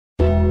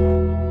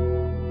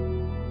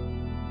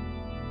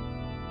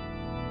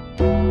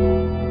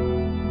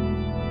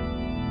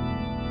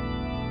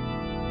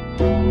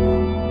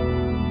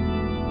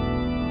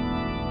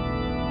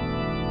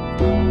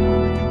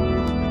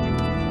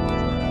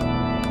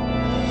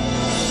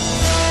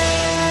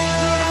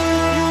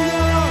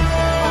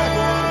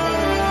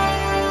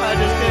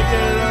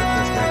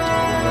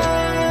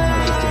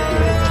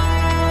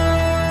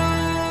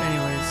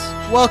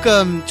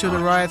Welcome to the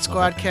Riot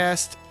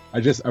Squadcast.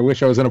 I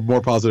wish I was in a more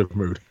positive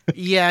mood.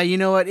 Yeah, you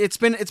know what? It's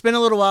been a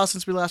little while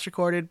since we last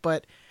recorded,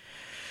 but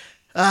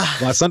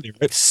Last Sunday,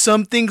 right?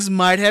 some things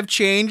might have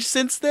changed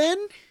since then.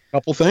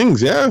 Couple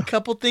things, yeah.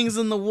 Couple things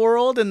in the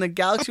world, in the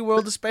Galaxy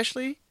world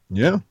especially.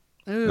 Yeah.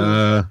 Ooh.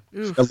 A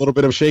little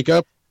bit of a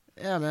shakeup.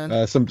 Yeah,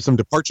 man. Some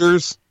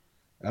departures.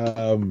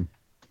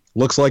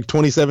 Looks like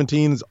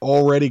 2017 is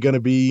already going to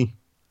be,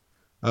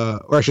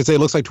 or I should say, it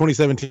looks like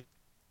 2017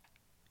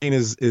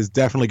 is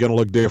definitely going to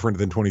look different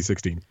than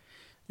 2016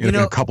 in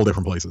a couple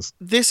different places.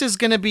 This is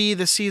going to be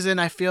the season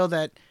I feel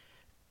that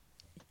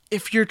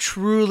if you're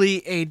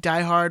truly a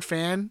diehard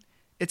fan,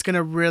 it's going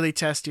to really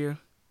test you.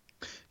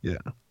 Yeah.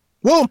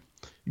 Well,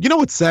 you know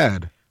what's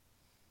sad?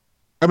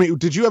 I mean,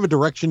 did you have a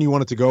direction you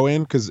wanted to go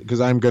in? Because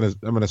I'm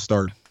gonna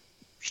start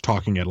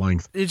talking at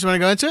length. You just want to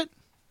go into it?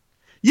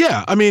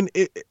 Yeah, I mean,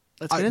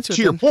 Let's get into it.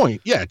 To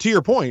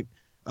your point,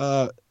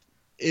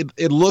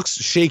 it looks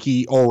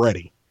shaky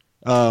already.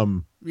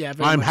 Yeah,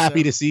 very I'm much happy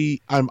so. to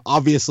see. I'm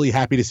obviously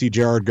happy to see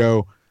Gerard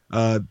go.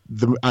 I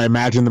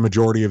imagine the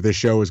majority of this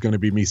show is going to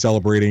be me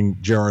celebrating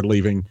Gerard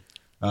leaving.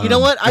 You know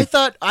what? I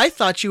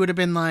thought you would have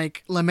been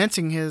like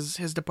lamenting his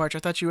departure.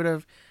 I thought you would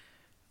have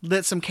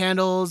lit some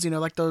candles,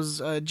 like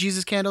those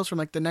Jesus candles from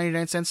like the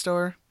 99-cent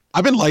store.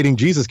 I've been lighting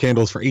Jesus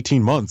candles for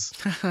 18 months,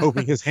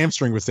 hoping his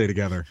hamstring would stay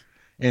together,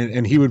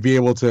 and he would be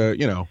able to,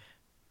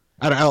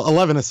 I don't know,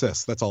 11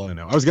 assists. That's all I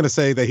know. I was going to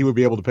say that he would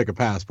be able to pick a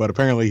pass, but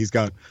apparently he's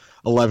got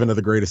 11 of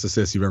the greatest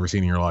assists you've ever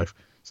seen in your life.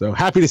 So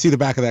happy to see the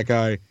back of that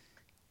guy.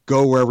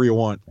 Go wherever you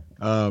want.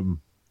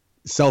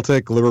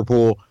 Celtic,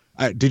 Liverpool.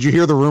 Did you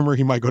hear the rumor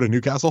he might go to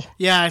Newcastle?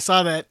 Yeah, I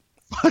saw that.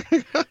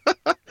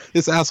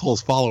 This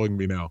asshole's following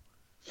me now.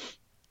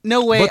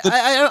 No way. But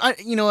I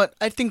you know what?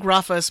 I think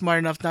Rafa is smart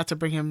enough not to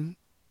bring him.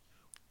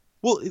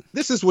 Well,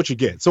 this is what you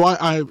get. So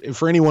I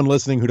for anyone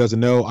listening who doesn't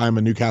know, I'm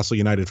a Newcastle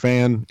United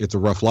fan. It's a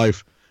rough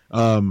life.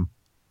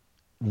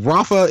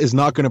 Rafa is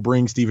not going to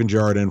bring Steven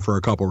Gerrard in for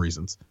a couple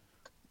reasons.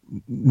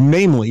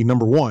 Namely,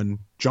 number one,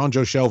 John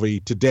Joe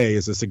Shelby today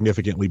is a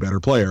significantly better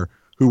player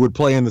who would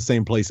play in the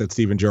same place that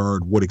Steven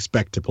Gerrard would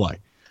expect to play.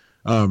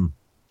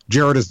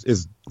 Gerrard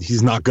is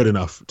he's not good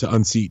enough to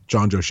unseat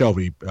John Joe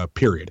Shelby,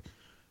 period.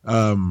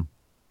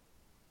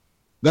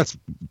 That's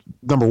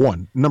number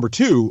one. Number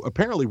two,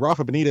 apparently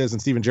Rafa Benitez and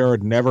Steven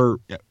Gerrard never,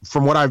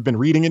 from what I've been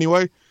reading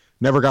anyway,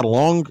 never got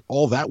along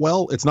all that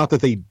well. It's not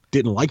that they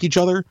didn't like each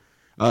other.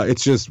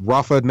 It's just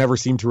Rafa never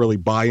seemed to really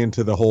buy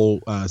into the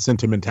whole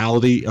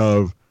sentimentality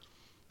of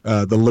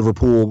the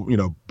Liverpool,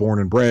 born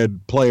and bred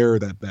player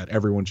that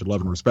everyone should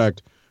love and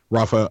respect.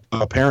 Rafa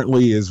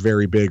apparently is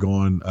very big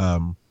on,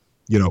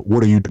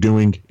 what are you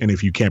doing? And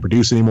if you can't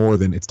produce anymore,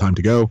 then it's time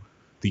to go.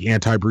 The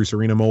anti-Bruce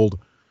Arena mold.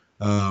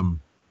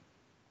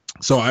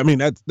 So, I mean,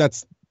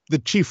 that's the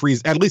chief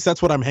reason. At least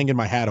that's what I'm hanging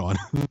my hat on.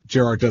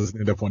 Gerrard doesn't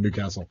end up on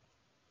Newcastle.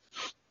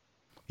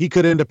 He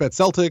could end up at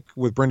Celtic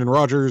with Brendan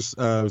Rodgers,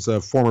 who's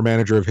a former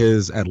manager of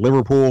his at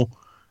Liverpool,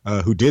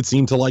 who did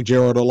seem to like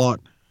Gerrard a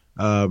lot.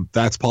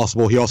 That's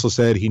possible. He also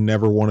said he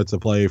never wanted to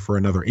play for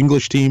another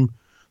English team.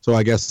 So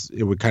I guess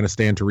it would kind of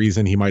stand to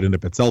reason he might end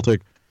up at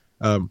Celtic.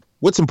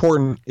 What's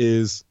important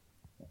is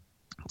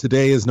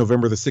today is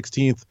November the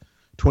 16th,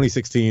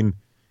 2016.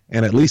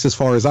 And at least as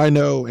far as I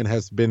know, and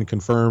has been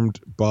confirmed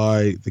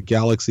by the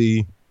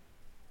Galaxy,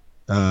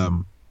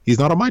 he's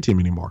not on my team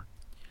anymore.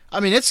 I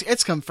mean,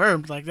 it's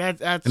confirmed like that.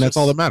 That's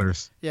all that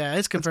matters. Yeah,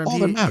 it's confirmed. All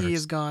that matters. He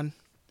is gone.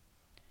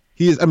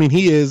 He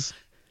is.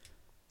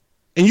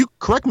 And you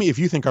correct me if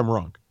you think I'm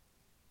wrong.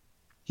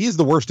 He is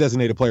the worst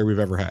designated player we've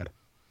ever had.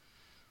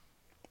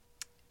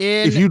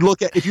 If you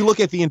look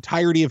at the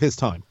entirety of his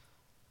time,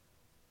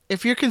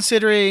 if you're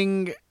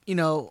considering,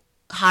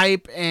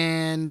 hype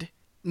and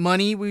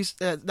money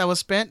that was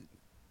spent,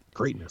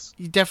 greatness.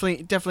 you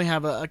definitely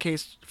have a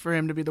case for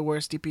him to be the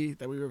worst DP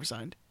that we've ever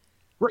signed.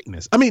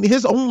 Greatness. I mean,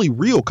 his only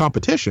real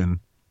competition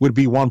would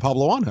be Juan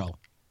Pablo Angel.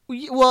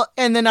 Well,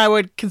 and then I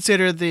would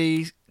consider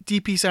the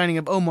DP signing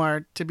of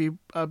Omar to be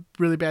a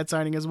really bad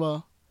signing as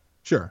well.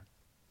 Sure.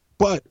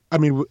 But, I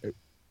mean,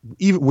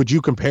 even would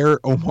you compare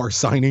Omar's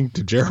signing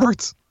to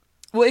Gerrard's?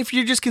 Well, if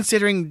you're just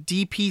considering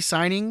DP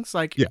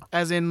signings,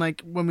 as in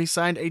like when we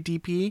signed a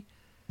DP,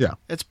 yeah,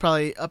 it's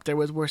probably up there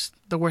with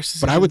the worst.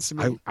 But I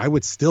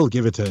would still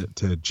give it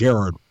to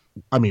Gerrard.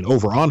 I mean,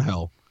 over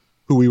Angel,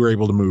 who we were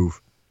able to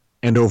move,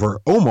 and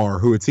over Omar,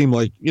 who it seemed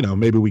like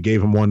maybe we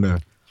gave him one to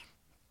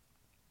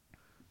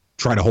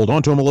try to hold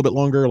on to him a little bit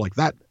longer, like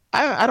that.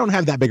 I don't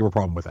have that big of a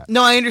problem with that.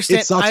 No, I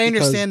understand. I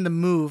understand the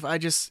move.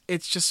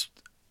 It's just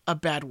a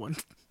bad one.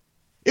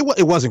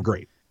 It wasn't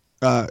great.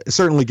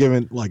 Certainly,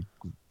 given like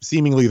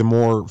seemingly the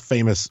more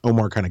famous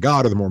Omar kind of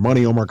got, or the more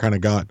money Omar kind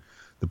of got,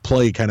 the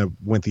play kind of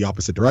went the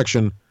opposite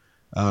direction.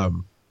 But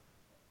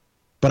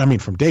I mean,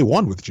 from day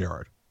one with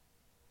Gerrard,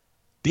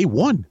 day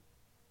one,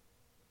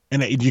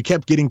 and you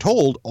kept getting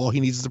told all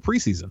he needs is a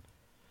preseason.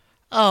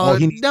 Oh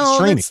no,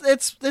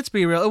 let's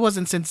be real. It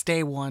wasn't since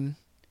day one.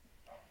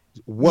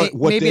 What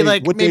day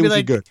was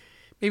he good?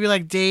 Maybe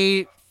like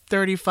day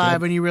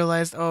 35 when you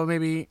realized, oh,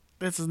 maybe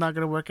this is not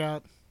going to work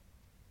out.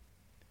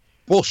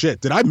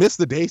 Bullshit. Did I miss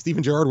the day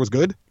Steven Gerrard was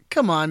good?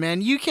 Come on,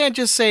 man. You can't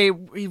just say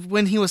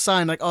when he was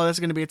signed, like, oh, that's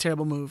going to be a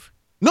terrible move.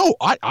 No,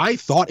 I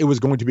thought it was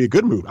going to be a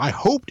good move. I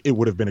hoped it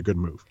would have been a good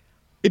move.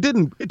 It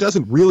didn't. It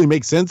doesn't really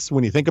make sense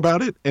when you think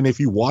about it. And if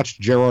you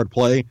watched Gerrard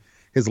play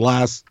his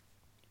last,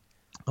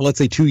 let's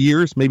say 2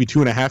 years, maybe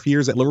 2.5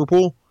 years at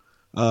Liverpool,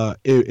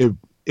 it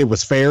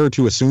was fair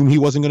to assume he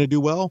wasn't going to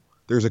do well.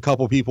 There's a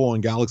couple people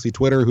on Galaxy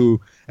Twitter who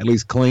at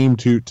least claimed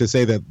to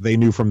say that they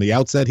knew from the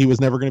outset he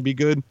was never going to be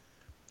good.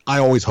 I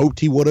always hoped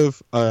he would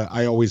have.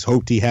 I always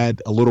hoped he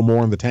had a little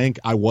more in the tank.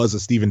 I was a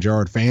Steven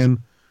Gerrard fan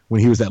when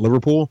he was at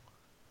Liverpool.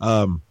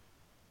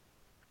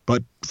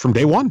 But from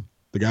day one,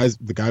 the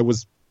guy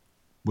was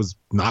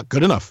not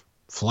good enough,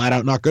 flat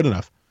out not good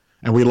enough.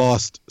 And we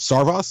lost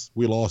Sarvas,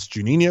 we lost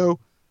Juninho.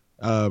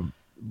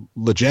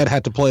 Lletget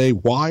had to play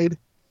wide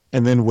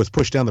and then was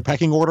pushed down the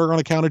pecking order on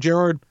account of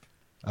Gerrard.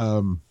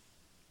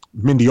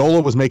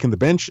 Mendiola was making the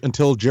bench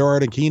until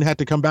Gerrard and Keane had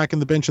to come back in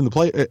the bench in the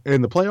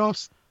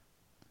playoffs.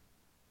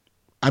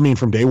 I mean,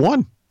 from day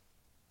one.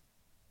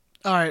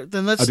 All right,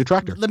 then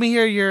let me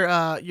hear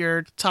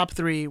your top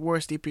 3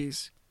 worst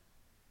DPs.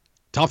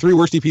 Top 3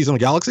 worst DPs in the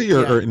Galaxy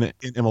or in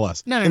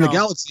MLS? No. The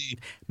Galaxy,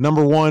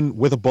 number 1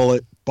 with a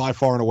bullet, by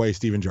far and away,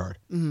 Steven Gerrard.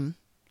 Mm-hmm.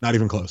 Not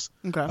even close.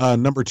 Okay.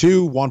 Number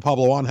 2, Juan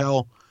Pablo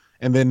Angel.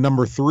 And then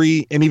number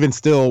 3, and even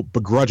still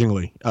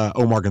begrudgingly,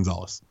 Omar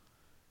Gonzalez.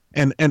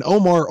 And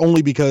Omar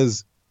only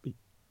because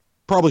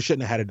probably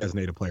shouldn't have had a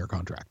designated player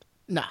contract.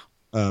 No.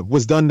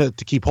 Was done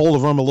to keep hold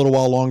of him a little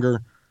while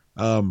longer,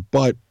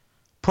 but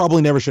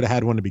probably never should have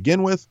had one to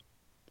begin with.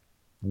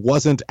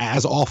 Wasn't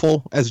as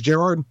awful as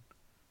Gerrard.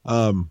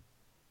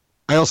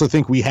 I also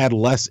think we had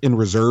less in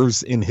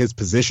reserves in his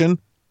position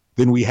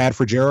than we had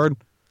for Gerrard.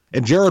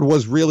 And Gerrard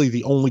was really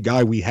the only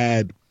guy we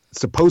had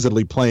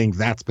supposedly playing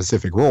that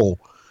specific role.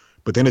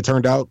 But then it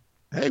turned out,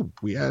 hey,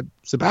 we had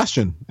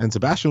Sebastian, and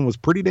Sebastian was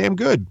pretty damn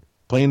good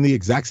playing the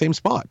exact same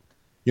spot.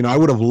 You know, I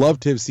would have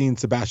loved to have seen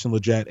Sebastian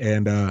Lletget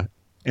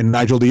and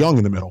Nigel de Jong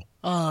in the middle.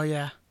 Oh,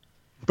 yeah.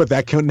 But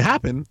that couldn't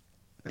happen.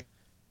 It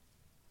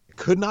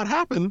could not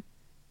happen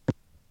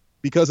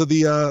because of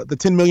the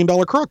 $10 million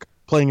crook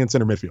playing in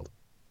center midfield,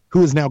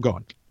 who is now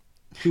gone,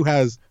 who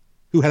has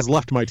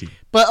left my team.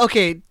 But,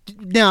 okay,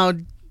 now,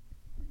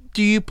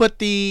 do you put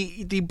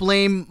the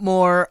blame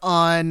more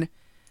on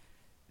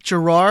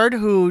Gerrard,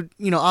 who,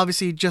 you know,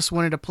 obviously just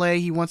wanted to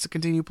play, he wants to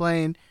continue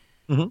playing,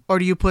 mm-hmm. or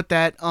do you put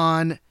that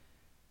on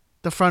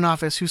the front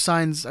office who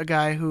signs a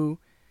guy who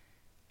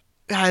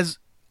has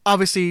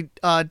obviously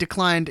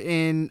declined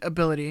in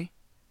ability?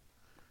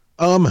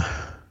 The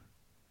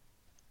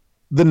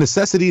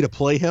necessity to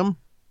play him,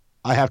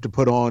 I have to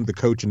put on the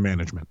coach and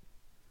management.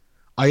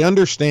 I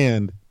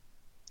understand,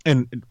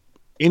 and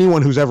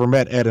anyone who's ever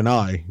met Ed and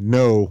I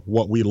know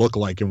what we look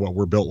like and what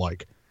we're built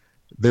like.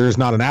 There is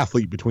not an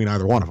athlete between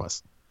either one of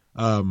us.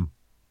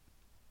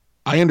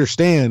 I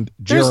understand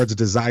Gerrard's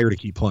desire to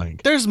keep playing.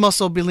 There's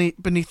muscle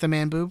beneath the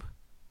man boob.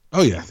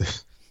 Oh, yeah.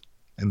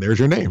 And there's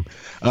your name.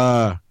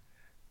 I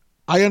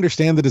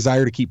understand the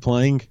desire to keep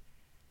playing.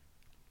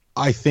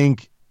 I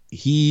think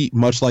he,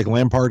 much like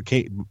Lampard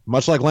and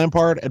much like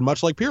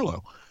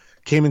Pirlo,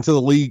 came into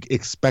the league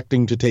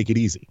expecting to take it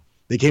easy.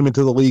 They came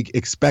into the league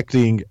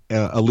expecting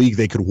a league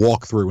they could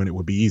walk through and it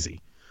would be easy.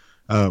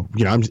 You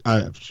know,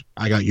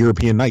 I got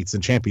European nights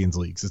and Champions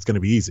Leagues. It's going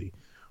to be easy.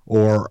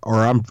 Or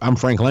I'm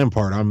Frank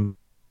Lampard. I'm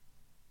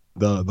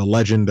the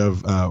legend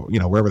of you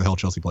know, wherever the hell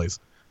Chelsea plays.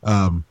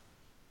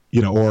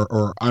 You know,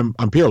 or I'm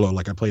Pirlo,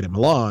 like I played at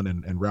Milan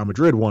and Real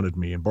Madrid wanted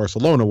me and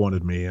Barcelona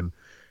wanted me, and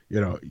you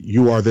know,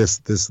 you are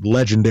this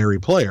legendary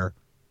player.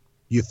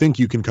 You think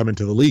you can come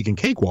into the league and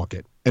cakewalk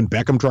it. And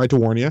Beckham tried to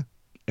warn you,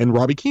 and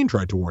Robbie Keane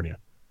tried to warn you.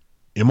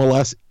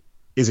 MLS,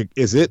 is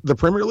it the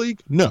Premier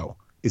League? No.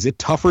 Is it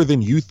tougher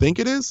than you think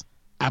it is?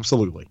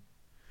 Absolutely.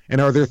 And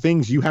are there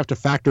things you have to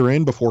factor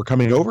in before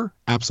coming over?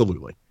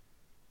 Absolutely.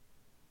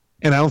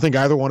 And I don't think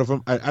either one of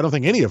them, I don't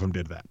think any of them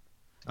did that.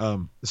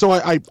 So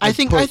I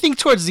think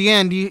towards the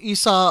end you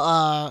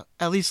saw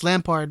at least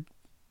Lampard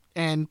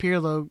and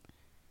Pirlo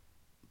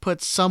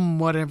put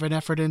somewhat of an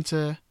effort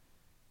into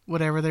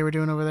whatever they were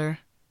doing over there.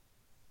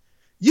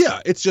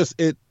 Yeah, it's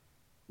just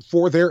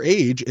for their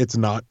age, it's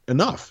not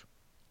enough.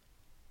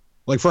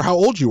 Like for how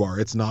old you are,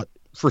 it's not.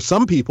 For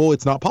some people,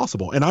 it's not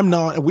possible. And I'm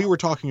not. We were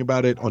talking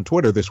about it on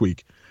Twitter this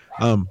week.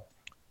 I'm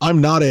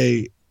not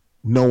a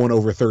no one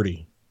over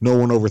 30, no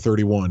one over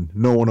 31,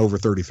 no one over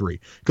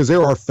 33, because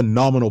there are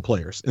phenomenal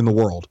players in the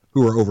world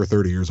who are over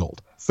 30 years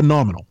old.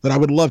 Phenomenal that I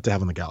would love to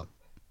have in the Galaxy.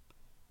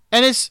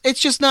 And it's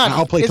just not.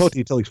 I'll play Totti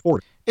until he's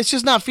 40. It's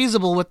just not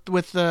feasible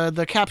with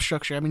the cap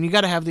structure. I mean, you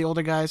got to have the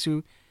older guys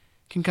who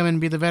can come in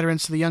and be the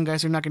veterans to the young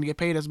guys who are not going to get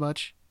paid as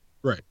much.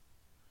 Right.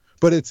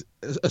 But it's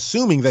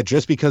assuming that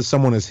just because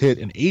someone has hit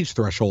an age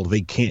threshold,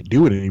 they can't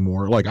do it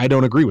anymore. Like, I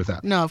don't agree with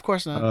that. No, of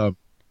course not.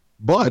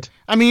 But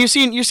I mean,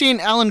 you're seeing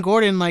Alan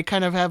Gordon like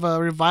kind of have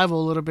a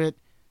revival a little bit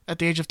at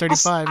the age of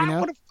 35. You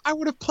know, I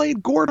would have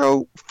played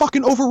Gordo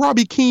fucking over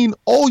Robbie Keane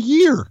all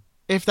year.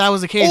 If that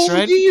was the case, all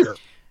right? Year.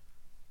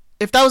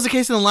 If that was the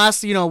case in the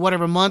last,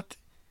 whatever month,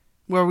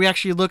 where we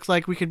actually looked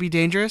like we could be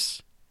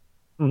dangerous.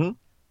 Mhm.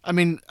 I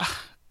mean,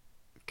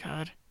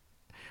 God,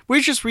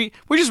 we're just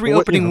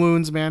reopening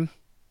wounds, man.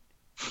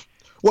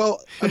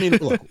 Well, I mean,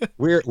 look,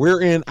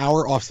 we're in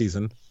our off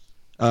season,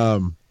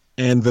 and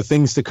the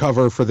things to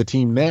cover for the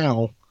team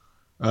now,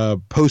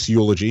 post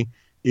eulogy,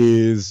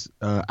 is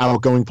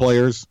outgoing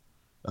players,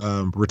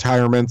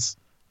 retirements,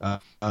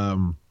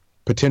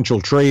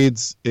 potential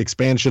trades,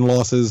 expansion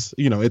losses.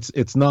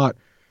 It's not.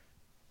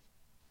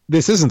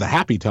 This isn't the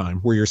happy time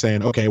where you're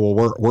saying, okay, well,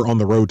 we're on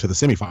the road to the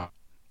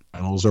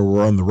semifinals or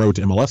we're on the road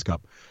to MLS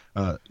Cup.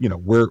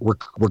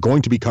 We're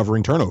going to be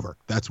covering turnover.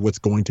 That's what's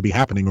going to be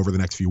happening over the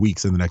next few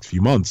weeks and the next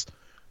few months.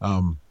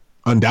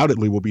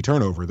 Undoubtedly will be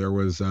turnover. There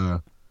was, you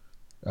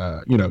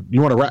want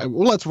to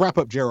let's wrap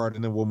up Gerrard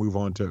and then we'll move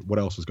on to what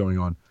else is going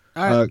on.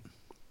 All right.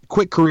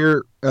 Quick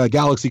career,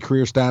 Galaxy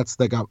career stats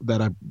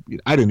that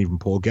I didn't even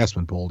pull.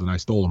 Guessman pulled and I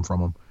stole them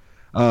from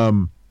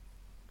him.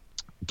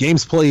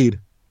 Games played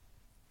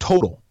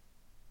total.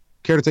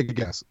 Care to take a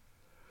guess?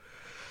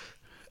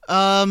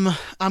 I'm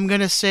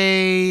gonna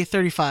say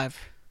 35.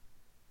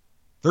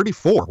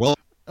 34. Well,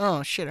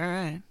 Oh shit! All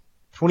right.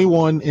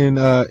 21 in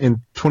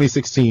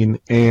 2016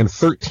 and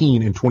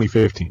 13 in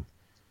 2015.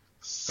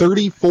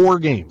 34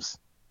 games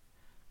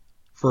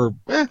for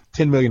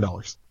 $10 million.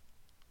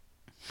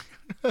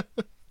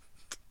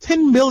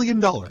 $10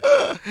 million.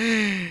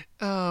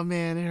 Oh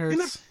man, it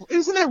hurts.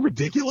 Isn't that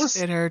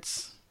ridiculous? It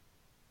hurts.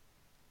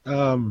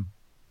 Oh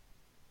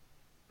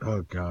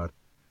God.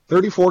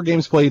 34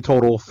 games played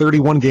total,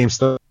 31 games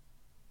started.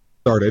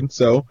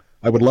 So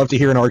I would love to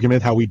hear an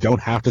argument how we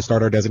don't have to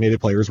start our designated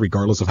players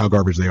regardless of how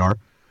garbage they are.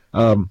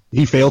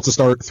 He failed to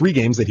start 3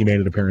 games that he made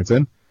an appearance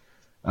in.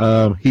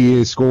 He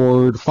has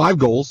scored 5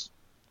 goals.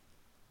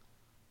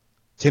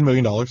 $10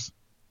 million.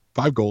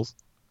 5 goals.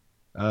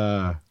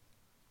 That's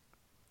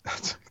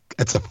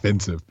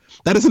offensive.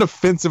 That is an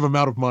offensive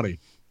amount of money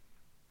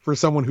for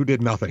someone who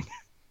did nothing.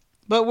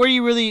 But were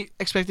you really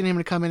expecting him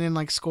to come in and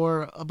like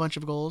score a bunch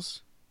of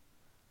goals?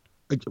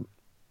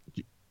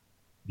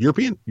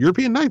 European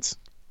Knights.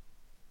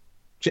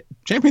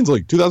 Champions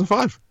League 2005.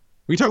 What are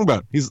you talking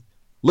about? He's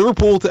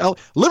Liverpool to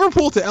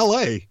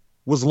LA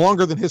was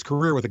longer than his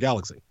career with the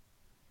Galaxy.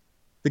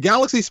 The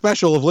Galaxy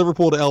special of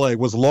Liverpool to LA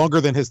was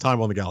longer than his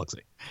time on the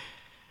Galaxy.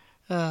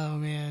 Oh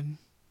man.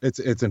 It's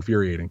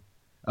infuriating.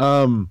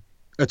 A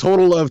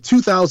total of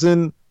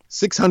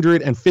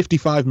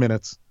 2,655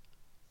 minutes,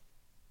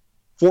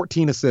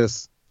 14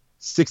 assists,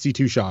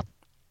 62 shots,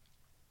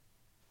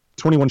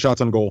 21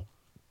 shots on goal.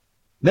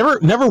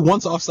 Never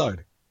once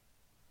offside,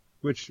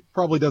 which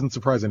probably doesn't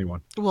surprise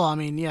anyone. Well, I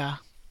mean, yeah.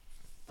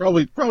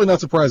 Probably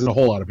not surprising a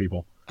whole lot of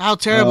people. How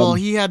terrible.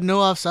 He had no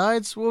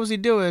offsides? What was he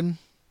doing?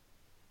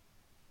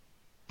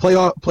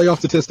 Playoff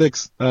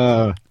statistics.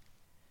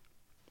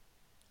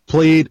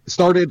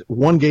 Started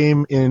 1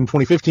 game in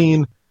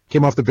 2015,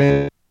 came off the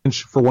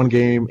bench for 1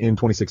 game in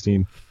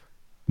 2016.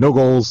 No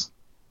goals.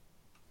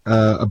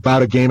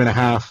 About a game and a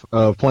half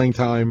of playing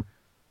time.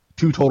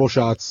 2 total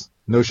shots.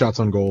 No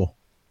shots on goal.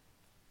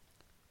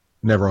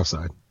 Never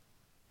offside.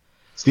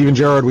 Steven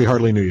Gerrard, we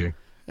hardly knew you.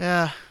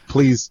 Yeah.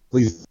 Please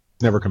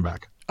never come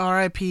back.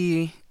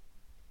 R.I.P.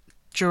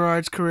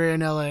 Gerrard's career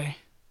in L.A.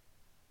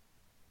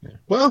 Yeah.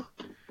 Well,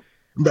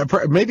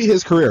 maybe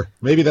his career.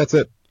 Maybe that's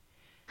it.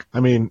 I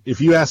mean, if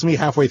you asked me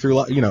halfway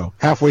through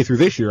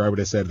this year, I would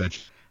have said that.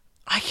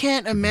 I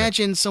can't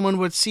imagine someone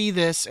would see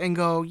this and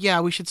go,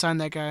 yeah, we should sign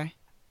that guy.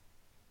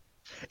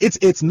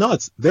 It's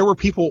nuts. There were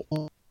people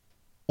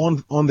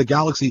on the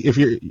Galaxy, if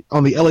you're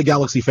on the LA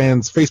Galaxy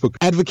fans Facebook,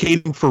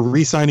 advocating for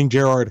re-signing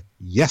Gerrard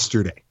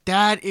yesterday.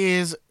 That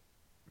is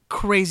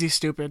crazy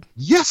stupid.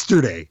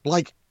 Yesterday.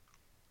 Like,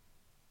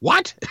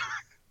 what?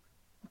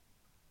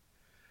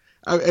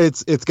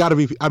 It's got to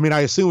be, I mean, I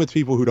assume it's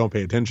people who don't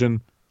pay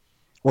attention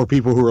or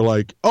people who are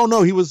like, oh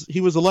no, he was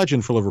a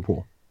legend for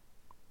Liverpool.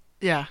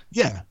 Yeah.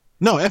 Yeah.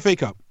 No, FA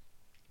Cup.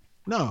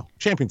 No,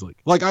 Champions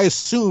League. Like, I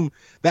assume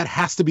that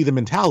has to be the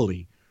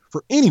mentality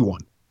for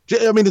anyone.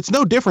 I mean, it's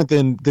no different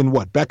than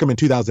what Beckham in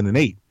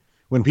 2008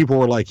 when people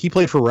were like, he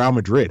played for Real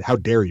Madrid. How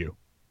dare you?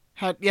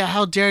 How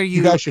dare you?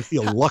 You guys should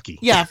feel lucky.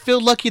 Yeah, feel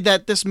lucky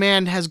that this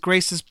man has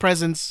graced his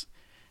presence.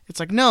 It's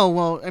like, no,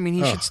 well, I mean,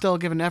 he should still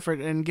give an effort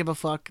and give a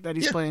fuck that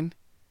he's playing.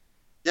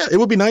 Yeah, it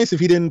would be nice if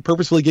he didn't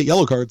purposefully get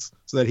yellow cards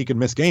so that he could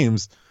miss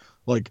games.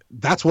 Like,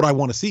 that's what I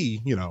want to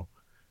see,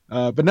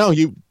 But no,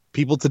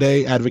 people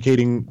today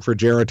advocating for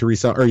Gerrard to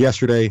resign, or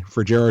yesterday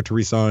for Gerrard to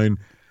resign,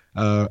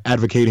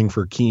 advocating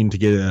for Keane to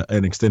get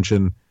an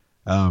extension.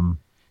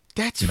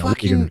 That's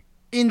fucking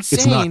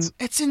insane.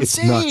 It's insane.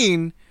 It's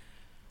nuts.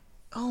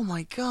 Oh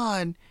my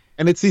God.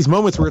 And it's these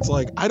moments where it's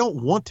like, I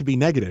don't want to be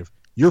negative.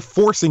 You're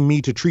forcing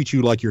me to treat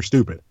you like you're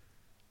stupid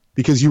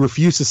because you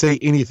refuse to say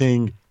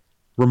anything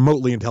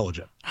remotely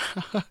intelligent.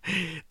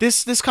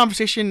 This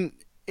conversation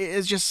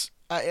is just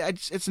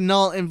it's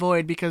null and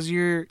void because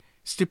you're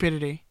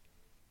stupidity.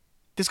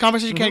 This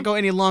conversation can't go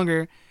any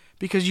longer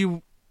because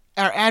you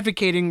are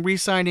advocating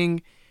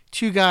re-signing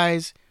 2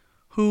 guys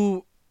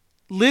who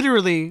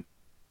literally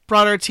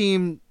brought our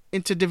team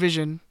into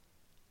division.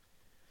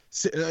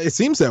 It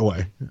seems that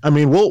way. I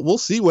mean, we'll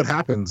see what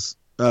happens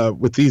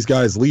with these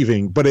guys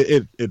leaving, but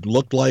it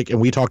looked like,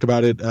 and we talked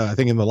about it, I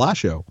think in the last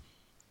show,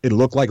 it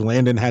looked like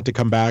Landon had to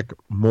come back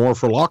more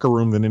for locker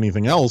room than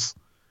anything else.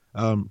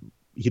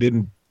 He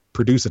didn't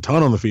produce a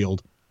ton on the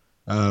field,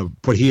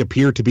 but he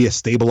appeared to be a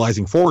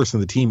stabilizing force,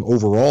 and the team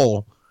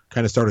overall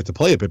kind of started to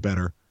play a bit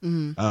better.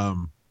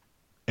 Mm-hmm.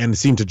 And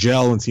seemed to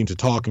gel and seemed to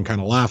talk and kind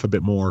of laugh a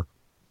bit more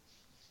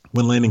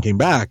when Landon came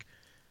back.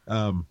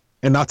 And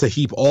not to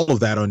heap all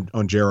of that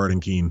on Gerard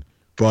and Keane,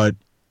 but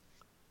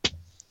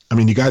I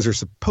mean, you guys are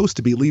supposed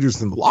to be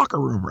leaders in the locker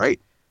room, right?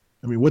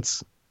 I mean,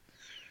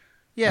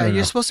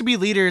 you're supposed to be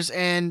leaders,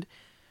 and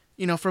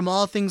from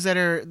all things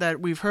that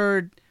we've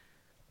heard,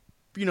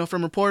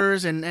 from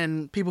reporters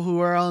and people who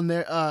are on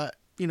their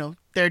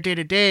their day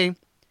to day,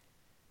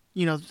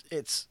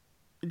 it's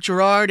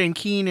Gerard and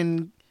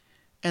Keane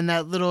and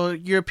that little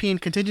European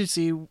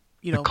contingency,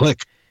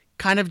 click,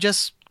 kind of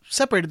just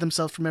separated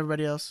themselves from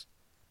everybody else.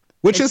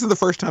 Which isn't the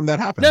first time that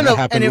happened. That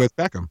happened with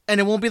Beckham. And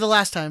it won't be the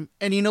last time.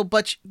 And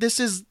but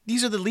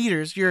these are the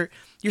leaders. Your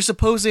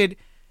supposed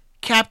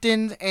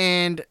captains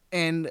and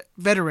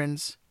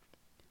veterans.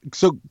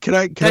 So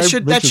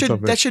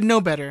that should know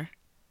better.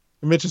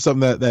 I mentioned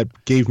something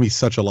that gave me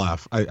such a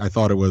laugh. I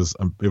thought it was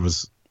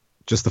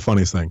just the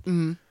funniest thing.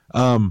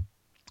 Mm-hmm.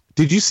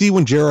 Did you see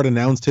when Gerard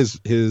announced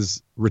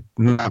his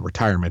not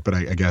retirement, but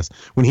I guess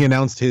when he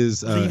announced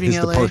his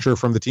departure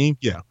from the team?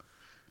 Yeah.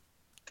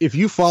 If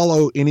you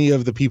follow any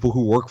of the people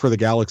who work for the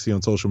Galaxy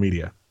on social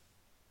media,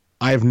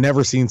 I have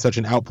never seen such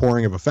an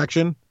outpouring of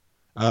affection.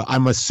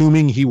 I'm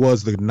assuming he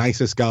was the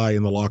nicest guy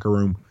in the locker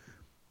room.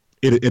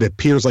 It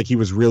appears like he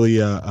was really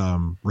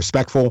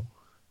respectful,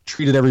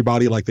 treated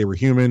everybody like they were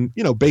human,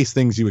 base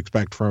things you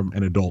expect from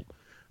an adult.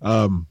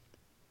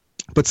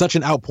 But such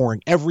an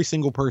outpouring. Every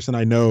single person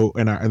I know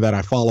and that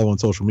I follow on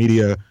social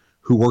media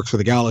who works for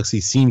the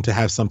Galaxy seemed to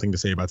have something to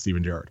say about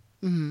Steven Gerrard.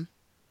 Mm-hmm.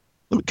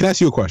 Can I ask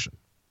you a question?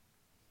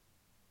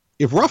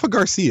 If Rafa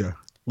Garcia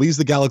leaves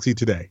the Galaxy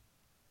today,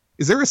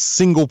 is there a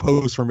single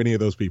post from any of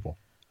those people?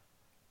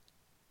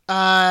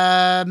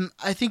 I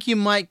think you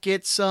might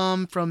get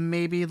some from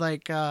maybe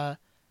like the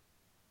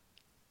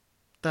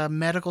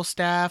medical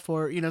staff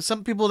or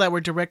some people that were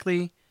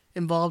directly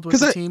involved with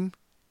the team.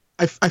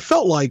 I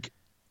felt like,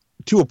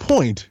 to a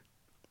point,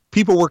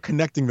 people were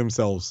connecting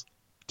themselves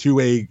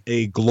to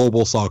a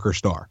global soccer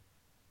star,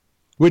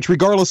 which,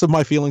 regardless of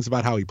my feelings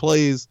about how he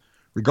plays,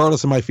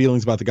 regardless of my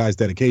feelings about the guy's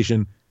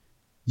dedication,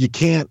 you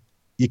can't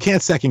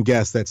second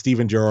guess that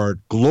Steven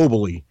Gerrard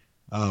globally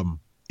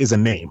is a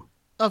name.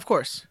 Of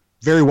course.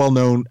 Very well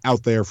known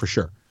out there for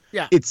sure.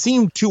 Yeah. It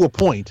seemed to a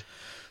point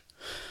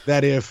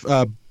that if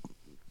Baggio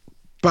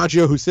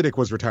Husidic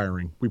was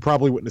retiring, we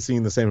probably wouldn't have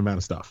seen the same amount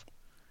of stuff.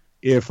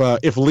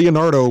 If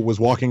Leonardo was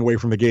walking away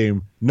from the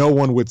game, no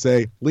one would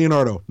say,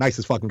 Leonardo,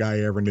 nicest fucking guy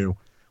I ever knew.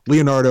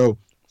 Leonardo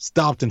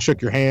stopped and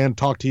shook your hand,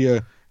 talked to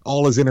you.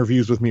 All his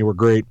interviews with me were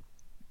great.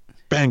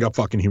 Bang up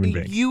fucking human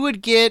being. You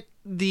would get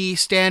the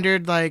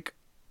standard like,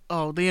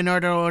 oh,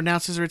 Leonardo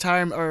announces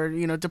retirement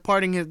or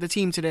departing the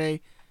team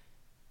today,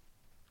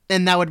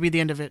 and that would be the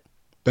end of it.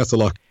 Best of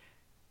luck.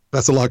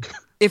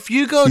 If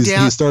you go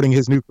down, he's starting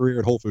his new career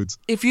at Whole Foods.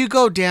 If you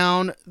go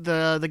down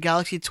the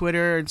Galaxy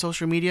Twitter and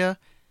social media,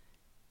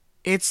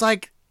 it's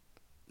like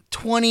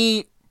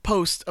 20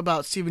 posts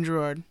about Steven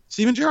Gerrard.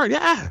 Steven Gerrard,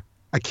 yeah.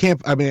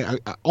 I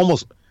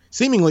almost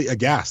seemingly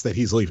aghast that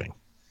he's leaving.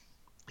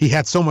 He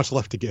had so much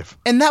left to give.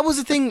 And that was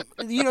the thing,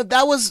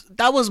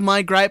 that was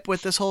my gripe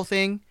with this whole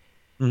thing,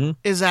 mm-hmm.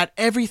 is that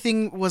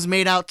everything was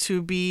made out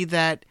to be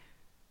that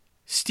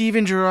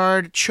Steven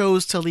Gerrard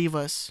chose to leave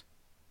us.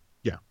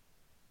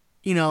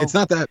 Yeah. It's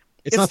not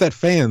that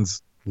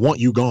fans want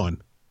you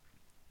gone.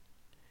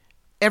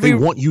 They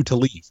want you to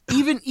leave.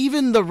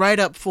 Even the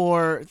write-up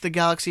for the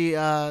Galaxy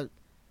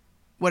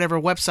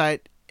whatever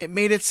website, it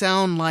made it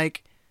sound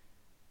like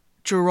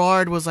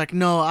Gerrard was like,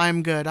 no,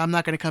 I'm good. I'm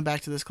not going to come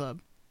back to this club.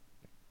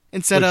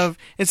 Instead of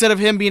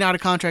him being out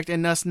of contract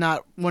and us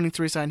not wanting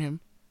to resign him.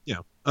 Yeah.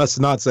 Us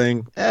not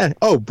saying,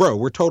 bro,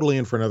 we're totally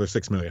in for another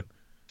 $6 million.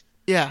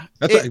 Yeah.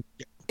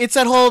 It's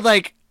that whole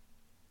like,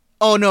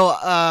 oh no,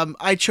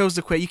 I chose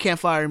to quit. You can't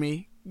fire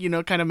me,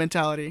 kind of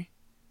mentality.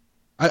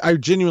 I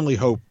genuinely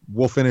hope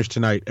we'll finish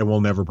tonight and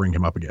we'll never bring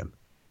him up again.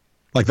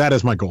 Like, that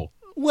is my goal.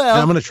 Well,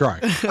 and I'm going to try.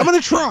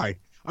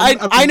 I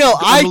know.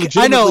 I'm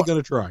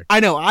going to try. I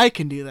know I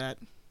can do that.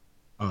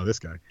 Oh, this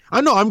guy.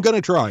 I know I'm going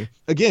to try.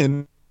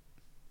 Again,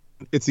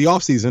 it's the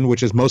off season,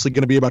 which is mostly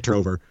going to be about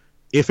turnover.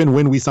 If and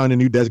when we sign a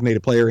new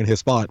designated player in his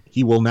spot,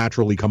 he will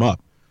naturally come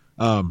up.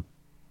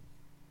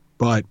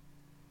 But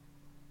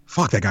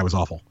fuck, that guy was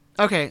awful.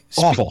 Okay.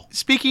 Awful.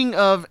 Speaking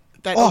of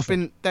that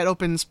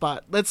open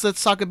spot,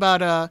 let's talk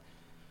about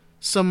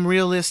some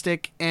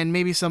realistic and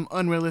maybe some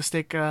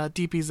unrealistic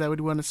DPs that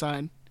would want to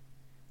sign.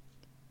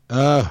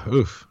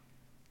 Oof.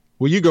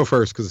 Well, you go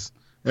first because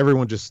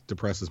everyone just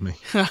depresses me.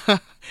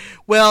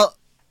 Well,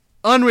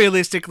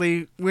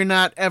 unrealistically, we're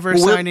not ever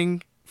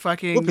signing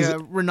fucking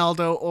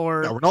Ronaldo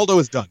or... No, Ronaldo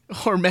is done.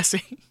 Or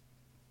Messi.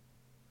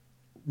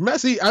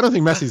 Messi, I don't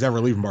think Messi's ever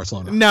leaving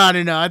Barcelona.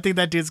 No. I think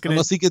that dude's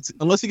gonna...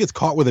 Unless he gets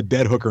caught with a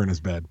dead hooker in his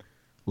bed.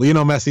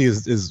 Lionel Messi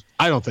is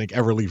I don't think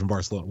ever leaving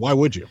Barcelona. Why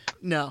would you?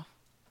 No.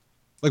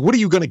 Like, what are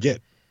you gonna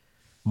get?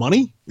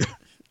 Money?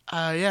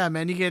 Yeah,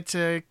 man, you get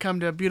to come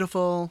to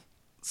beautiful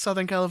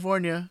Southern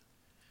California.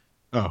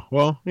 Oh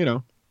well,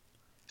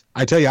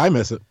 I tell you, I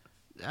miss it.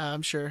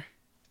 I'm sure.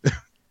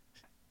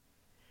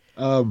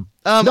 No,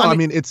 I I mean,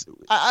 mean it's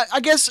I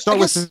guess. start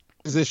with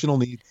positional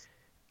needs.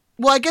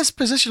 Well, I guess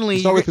positionally.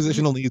 Start with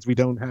positional needs. We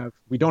don't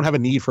have a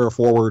need for a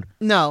forward.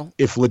 No.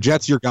 If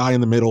Leget's your guy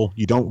in the middle,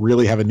 you don't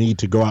really have a need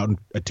to go out and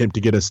attempt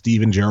to get a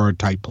Steven Gerrard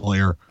type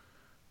player.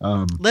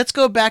 Let's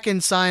go back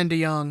and sign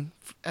De Jong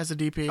as a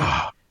DP.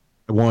 I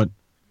want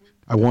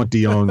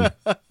De Jong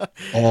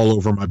all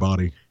over my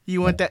body.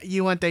 You want that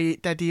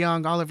De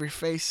Jong all over your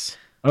face.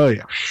 Oh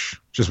yeah,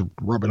 just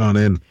rub it on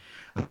in.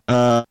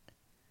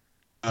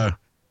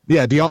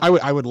 Yeah, De Jong.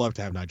 I would love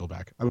to have Nigel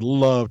back. I would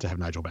love to have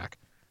Nigel back.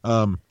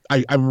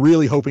 I'm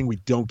really hoping we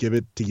don't give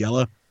it to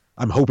Yella.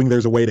 I'm hoping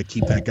there's a way to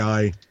keep that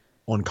guy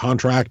on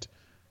contract.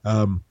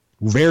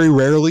 Very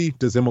rarely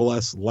does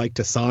MLS like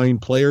to sign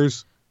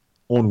players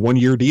on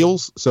 1-year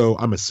deals, so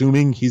I'm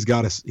assuming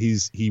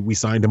we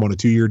signed him on a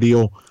 2-year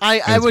deal.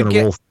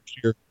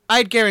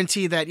 I'd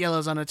guarantee that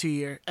Yella's on a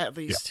 2-year at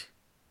least.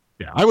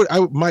 Yeah,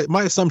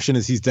 my assumption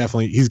is he's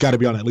got to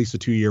be on at least a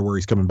 2-year where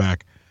he's coming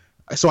back.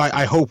 So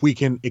I hope we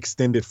can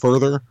extend it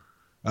further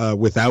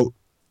without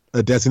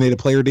a designated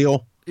player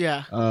deal.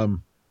 Yeah.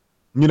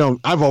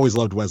 I've always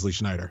loved Wesley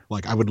Schneider.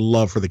 Like, I would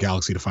love for the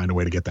Galaxy to find a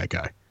way to get that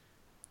guy.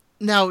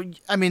 Now,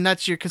 I mean,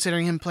 you're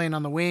considering him playing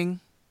on the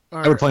wing?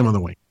 Or I would play him on the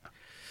wing.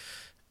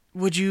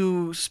 Would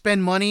you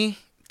spend money,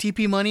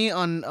 TP money,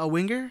 on a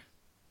winger?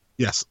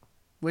 Yes.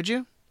 Would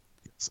you?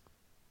 Yes.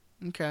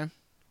 Okay.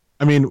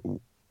 I mean,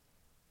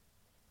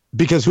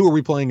 because who are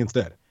we playing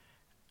instead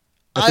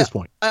at this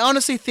point? I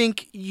honestly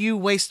think you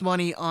waste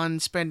money on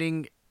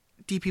spending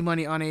DP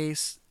money on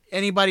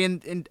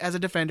anybody as a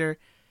defender,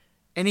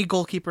 any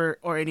goalkeeper,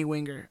 or any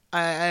winger.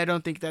 I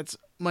don't think that's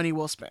money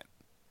well spent.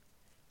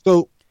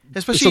 So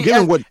especially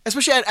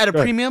at a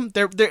premium,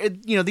 they're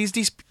these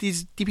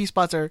DP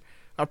spots are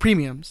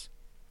premiums.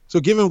 So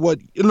given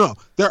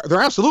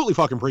they're absolutely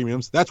fucking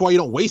premiums. That's why you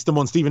don't waste them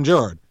on Steven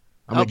Gerrard.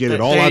 I'm gonna get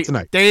it all out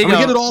tonight. There you go.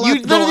 Get it all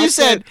you out. Literally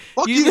said,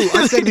 "Fuck you."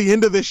 I said the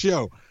end of this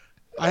show.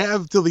 I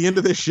have till the end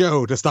of this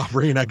show to stop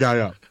bringing that guy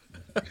up.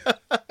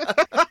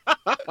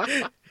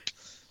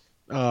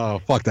 Oh,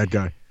 fuck that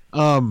guy.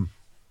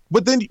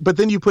 But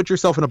then you put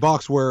yourself in a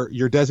box where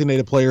your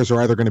designated players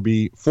are either going to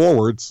be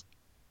forwards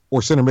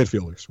or center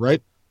midfielders,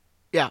 right?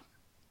 Yeah.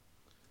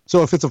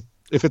 So if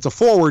it's a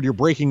forward, you're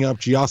breaking up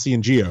Giassi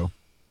and Gio,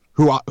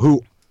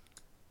 who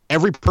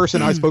every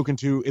person I've spoken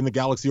to in the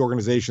Galaxy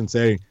organization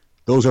say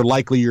those are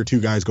likely your two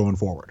guys going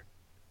forward.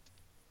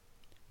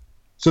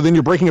 So then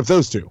you're breaking up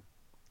those two.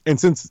 And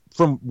since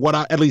from what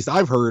at least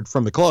I've heard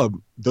from the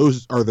club,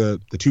 those are the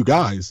two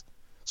guys.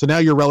 So now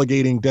you're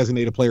relegating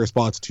designated player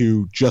spots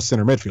to just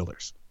center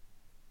midfielders.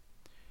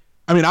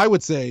 I mean, I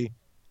would say,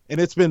 and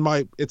it's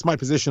my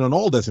position on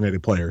all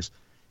designated players,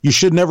 you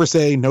should never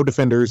say no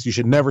defenders. You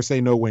should never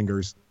say no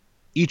wingers.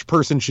 Each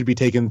person should be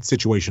taken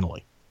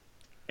situationally.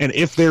 And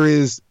if there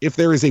is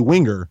a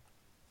winger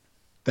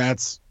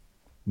that's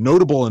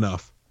notable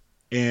enough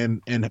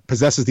and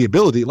possesses the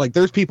ability, like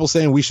there's people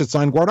saying we should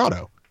sign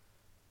Guardado,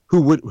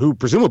 who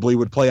presumably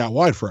would play out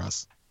wide for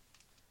us.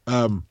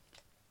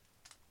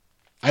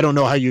 I don't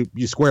know how you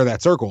square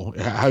that circle,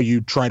 how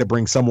you try to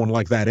bring someone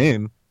like that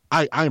in.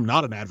 I am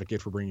not an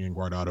advocate for bringing in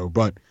Guardado,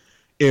 but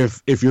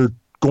if you're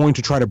going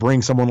to try to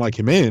bring someone like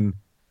him in,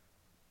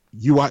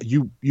 you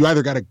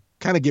either got to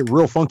kind of get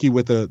real funky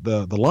with the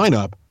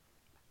lineup,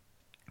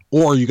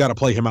 or you got to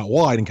play him out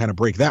wide and kind of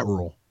break that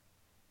rule.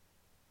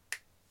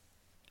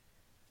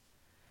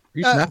 Are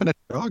you snapping at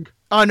the dog?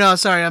 Oh no,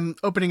 sorry, I'm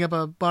opening up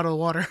a bottle of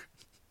water.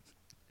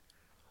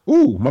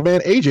 Ooh, my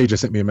man AJ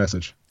just sent me a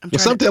message.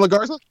 What's up, Taylor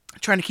Garza? I'm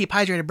trying to keep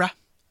hydrated, bruh.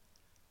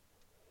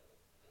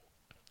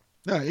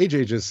 No,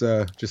 AJ just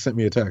sent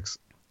me a text.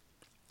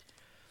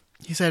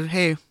 He said,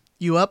 "Hey,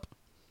 you up?"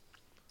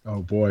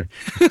 Oh boy.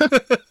 I'm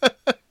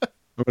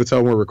gonna tell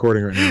him we're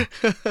recording right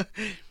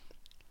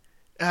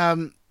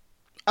now.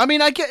 I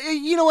mean,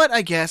 you know what?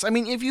 I guess. I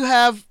mean, if you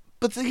have,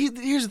 but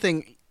here's the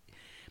thing: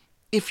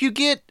 if you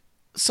get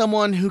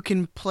someone who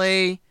can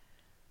play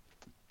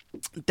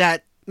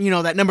that,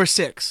 that number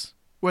 6,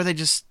 where they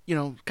just,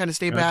 kind of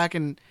stay back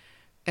and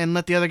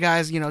let the other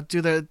guys, do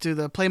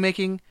the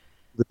playmaking,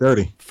 the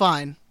dirty.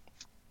 Fine.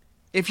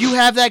 If you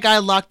have that guy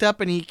locked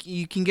up and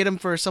you can get him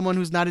for someone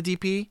who's not a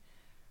DP,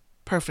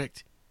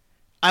 perfect.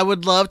 I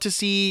would love to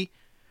see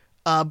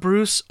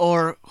Bruce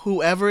or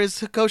whoever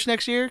is the coach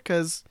next year,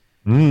 because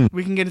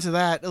we can get into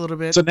that a little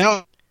bit. So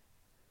now,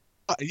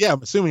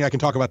 I'm assuming I can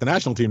talk about the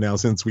national team now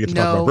since we get to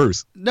talk about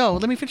Bruce. No,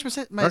 let me finish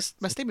my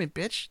statement,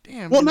 bitch.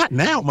 Damn. Well, not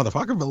now,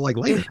 motherfucker, but like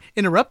later.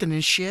 Interrupting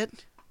and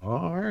shit.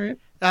 All right.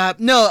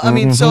 No, I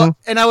mean,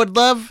 and I'd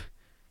love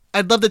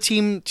the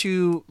team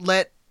to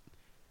let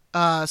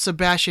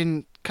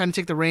Sebastian kind of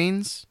take the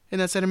reins in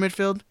that center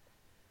midfield.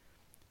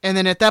 And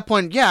then at that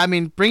point,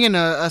 bring in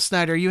a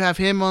Snyder. You have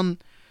him on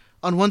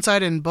on one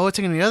side and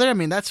Boateng on the other, I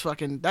mean, that's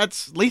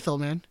lethal,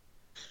 man.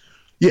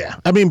 Yeah,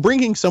 I mean,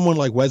 bringing someone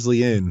like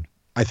Wesley in,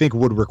 I think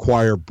would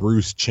require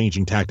Bruce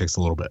changing tactics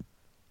a little bit.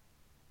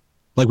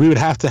 Like we would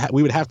have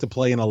to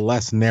play in a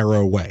less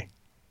narrow way,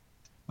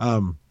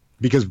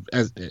 because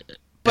as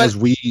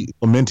we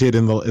lamented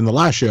in the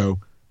last show,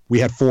 we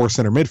had 4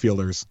 center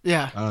midfielders.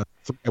 Yeah.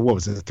 What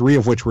was it? 3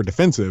 of which were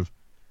defensive,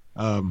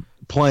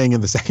 playing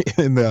in the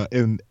second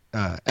in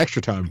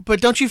extra time.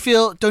 But don't you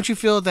feel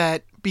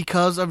that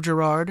because of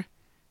Gerrard,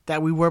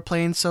 that we were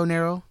playing so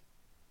narrow?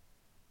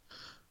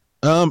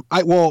 I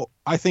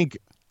think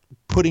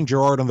putting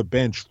Gerrard on the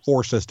bench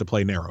forced us to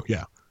play narrow.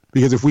 Yeah.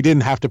 Because if we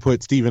didn't have to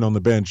put Steven on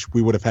the bench,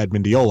 we would have had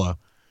Mendiola,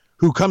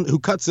 who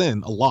cuts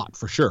in a lot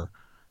for sure,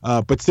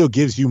 but still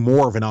gives you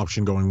more of an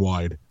option going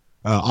wide,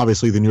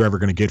 obviously, than you're ever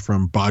going to get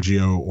from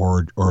Baggio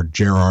or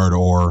Gerrard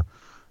or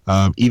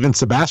even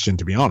Sebastian,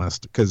 to be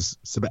honest, because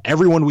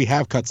everyone we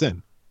have cuts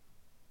in.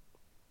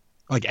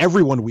 Like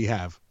everyone we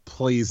have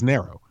plays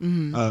narrow.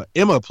 Mm-hmm.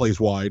 Emma plays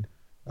wide.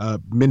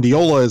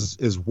 Mendiola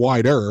is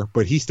wider,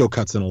 but he still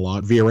cuts in a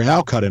lot.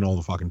 Villarreal cut in all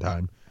the fucking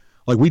time.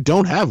 Like we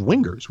don't have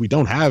wingers. We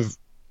don't have.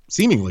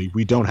 Seemingly,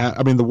 we don't have.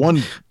 I mean, the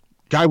one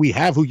guy we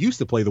have who used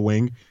to play the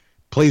wing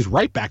plays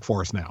right back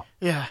for us now.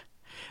 Yeah,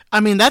 I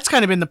mean that's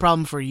kind of been the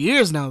problem for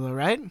years now, though,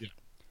 right? Yeah.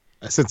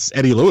 Since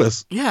Eddie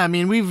Lewis. Yeah, I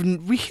mean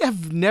we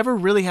have never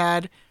really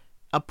had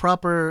a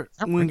proper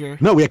winger.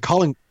 No, we had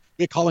Colin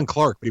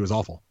Clark, but he was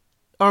awful.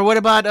 Or what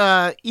about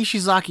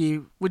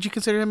Ishizaki? Would you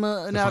consider him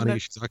an outlet?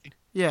 Ishizaki?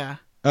 Yeah.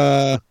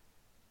 I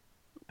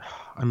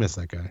miss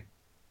that guy.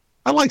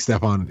 I like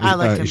Stefan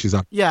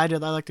Ishizaki. Yeah, I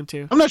did. I liked him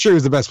too. I'm not sure he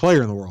was the best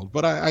player in the world,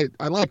 but I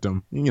liked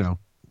him. You know,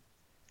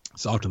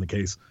 it's often the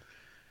case.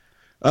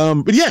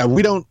 But yeah,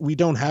 we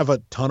don't have a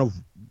ton of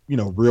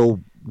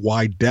real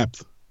wide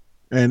depth,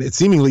 and it's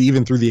seemingly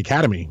even through the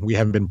academy we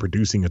haven't been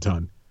producing a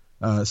ton.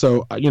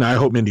 So I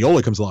hope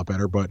Mendiola comes a lot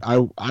better, but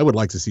I would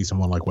like to see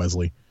someone like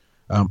Wesley.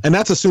 And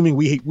that's assuming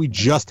we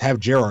just have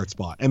Gerrard's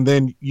spot, and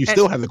then you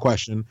still have the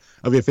question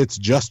of if it's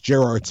just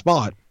Gerrard's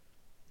spot,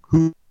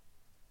 who's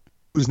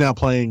now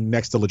playing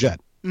next to Lletget.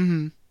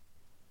 Mm-hmm.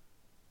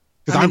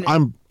 Because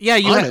I'm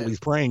at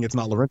least praying it's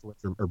not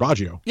Laurentowicz or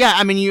Baggio. Yeah,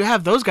 I mean, you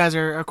have those guys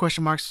are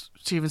question marks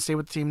to even stay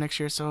with the team next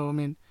year. So I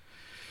mean,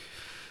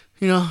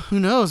 who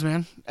knows,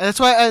 man? That's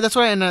why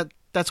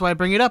I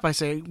bring it up. I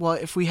say, well,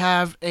 if we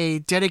have a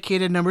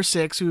dedicated number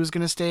 6 who is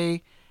going to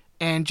stay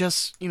and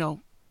just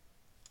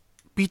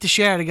beat the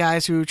shit out of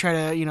guys who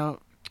try to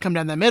come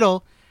down that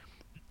middle,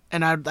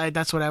 and I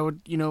that's what I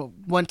would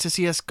want to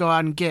see us go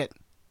out and get.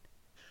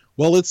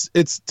 Well, it's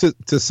to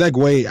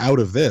segue out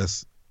of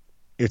this.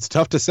 It's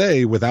tough to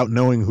say without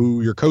knowing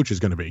who your coach is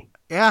going to be.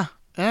 Yeah.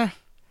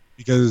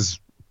 Because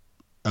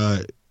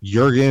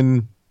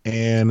Jurgen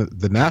and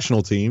the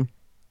national team,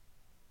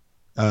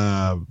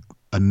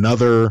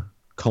 another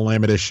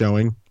calamitous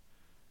showing,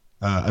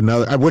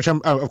 which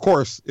of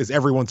course is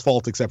everyone's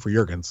fault except for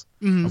Jurgen's.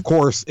 Mm-hmm. Of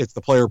course, it's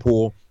the player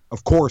pool.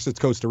 Of course, it's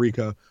Costa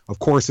Rica. Of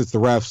course, it's the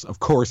refs. Of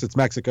course, it's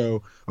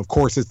Mexico. Of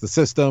course, it's the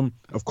system.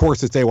 Of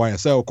course, it's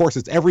AYSO. Of course,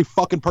 it's every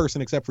fucking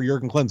person except for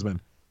Jurgen Klinsmann.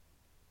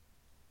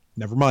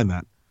 Never mind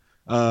that.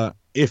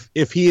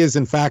 If he is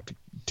in fact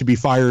to be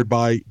fired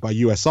by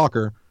U.S.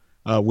 Soccer,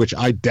 which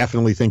I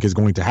definitely think is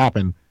going to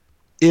happen,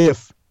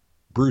 if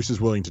Bruce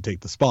is willing to take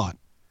the spot,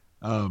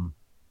 I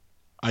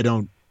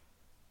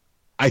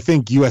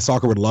think U.S.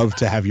 Soccer would love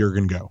to have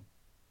Jurgen go,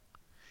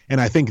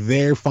 and I think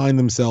they find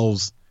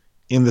themselves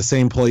in the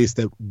same place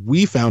that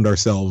we found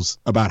ourselves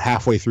about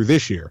halfway through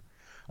this year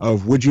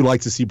of would you like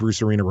to see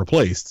Bruce Arena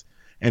replaced?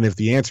 And if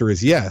the answer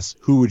is yes,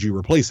 who would you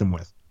replace him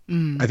with?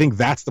 I think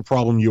that's the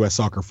problem U.S.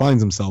 Soccer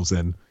finds themselves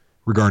in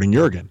regarding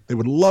Jurgen. They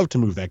would love to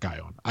move that guy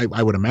on.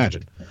 I would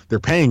imagine they're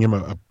paying him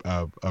a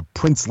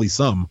princely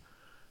sum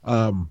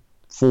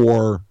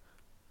for,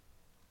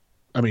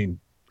 I mean,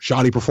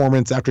 shoddy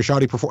performance after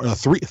shoddy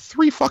performance,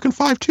 three fucking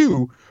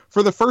 5-2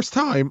 for the first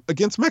time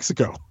against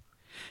Mexico.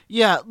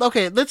 Yeah.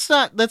 Okay. Let's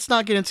not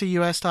get into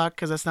U.S. talk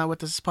because that's not what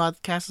this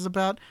podcast is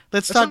about.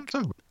 Let's talk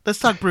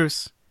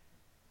Bruce,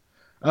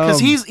 because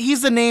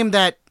he's the name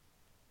that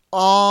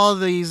all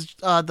these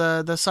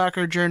the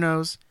soccer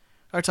journos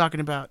are talking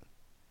about,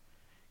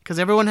 because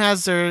everyone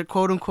has their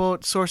quote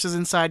unquote sources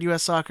inside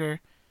U.S. Soccer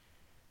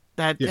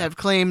that have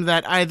claimed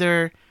that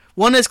either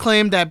one has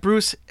claimed that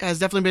Bruce has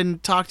definitely been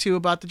talked to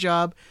about the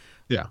job,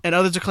 and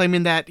others are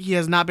claiming that he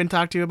has not been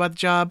talked to about the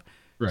job.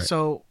 Right.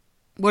 So,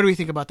 what do we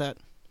think about that?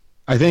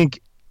 I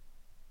think,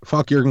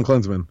 fuck Jurgen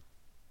Klinsmann.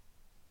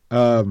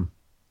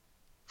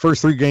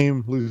 First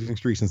 3-game losing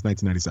streak since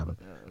 1997.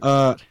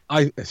 I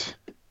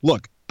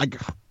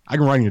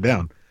can write you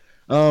down.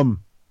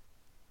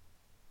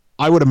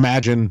 I would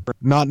imagine,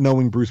 not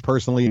knowing Bruce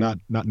personally, not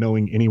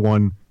knowing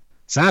anyone,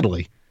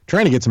 sadly,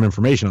 trying to get some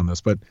information on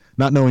this, but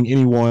not knowing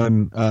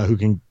anyone who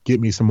can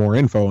get me some more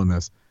info on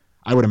this,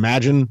 I would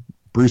imagine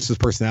Bruce's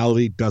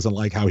personality doesn't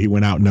like how he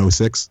went out in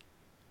 2006.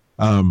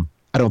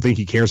 I don't think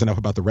he cares enough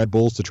about the Red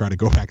Bulls to try to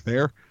go back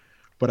there,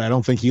 but I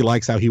don't think he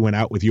likes how he went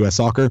out with U.S.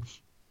 Soccer.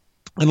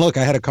 And look,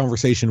 I had a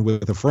conversation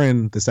with a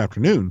friend this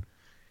afternoon,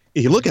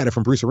 if you look at it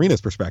from Bruce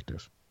Arena's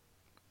perspective,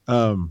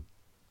 how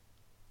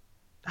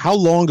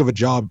long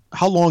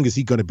is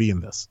he going to be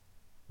in this?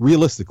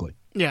 Realistically.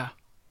 Yeah.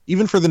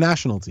 Even for the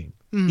national team.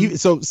 Mm-hmm.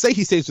 So say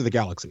he stays with the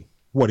Galaxy.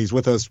 What, he's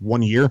with us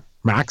 1 year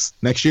max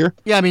next year?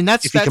 Yeah, I mean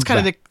that's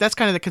kind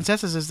of the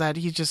consensus is that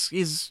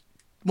he's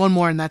one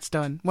more and that's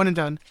done. One and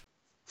done.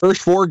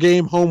 First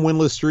 4-game home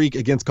winless streak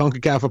against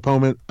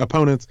CONCACAF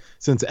opponents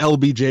since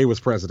LBJ was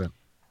president.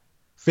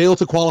 Failed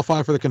to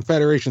qualify for the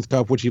Confederations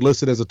Cup, which he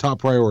listed as a top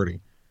priority.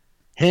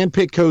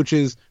 Handpicked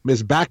coaches,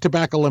 missed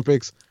back-to-back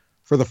Olympics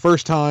for the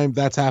first time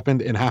that's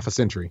happened in half a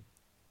century.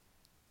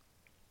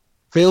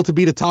 Failed to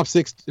beat a top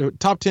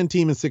 10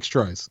 team in 6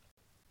 tries.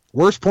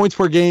 Worst points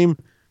per game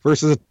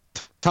versus a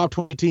top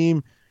 20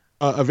 team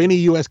of any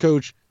U.S.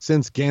 coach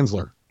since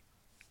Gansler.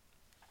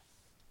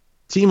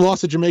 Team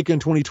lost to Jamaica in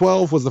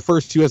 2012 was the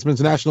first U.S.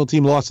 men's national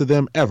team loss to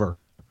them ever.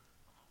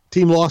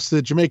 Team lost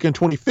to Jamaica in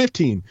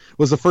 2015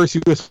 was the first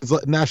U.S.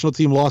 national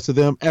team loss to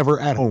them ever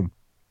at home.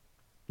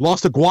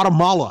 Lost to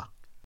Guatemala.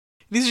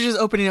 These are just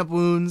opening up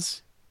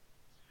wounds.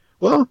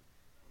 Well,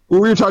 we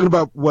were talking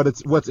about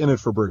what's in it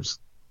for Bruce.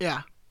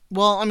 Yeah.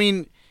 Well, I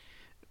mean,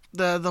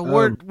 the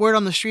word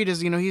on the street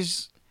is,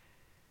 he's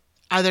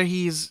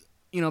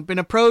been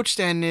approached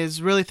and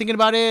is really thinking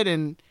about it,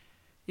 and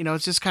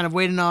it's just kind of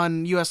waiting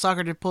on U.S.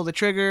 Soccer to pull the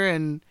trigger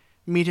and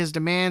meet his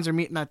demands, or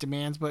meet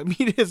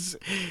his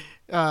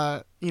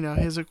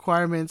his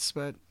requirements.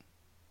 But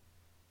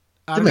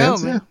I don't know,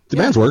 man. Yeah.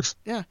 Demands works.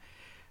 Yeah.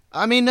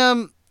 I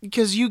mean,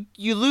 because you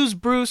lose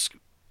Bruce.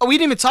 Oh, we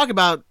didn't even talk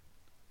about,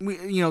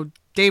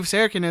 Dave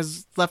Sarachan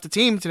has left the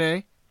team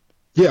today.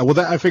 Yeah, well,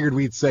 I figured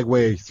we'd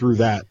segue through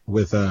that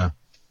with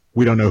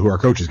we don't know who our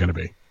coach is going to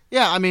be.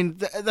 Yeah, I mean,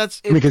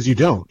 that's... because you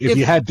don't. If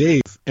you had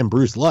Dave and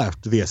Bruce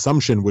left, the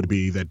assumption would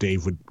be that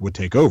Dave would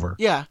take over.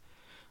 Yeah.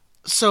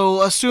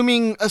 So,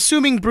 assuming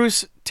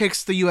Bruce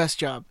takes the U.S.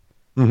 job,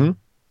 mm-hmm.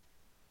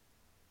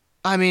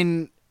 I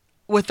mean,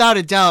 without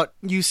a doubt,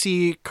 you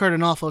see Curt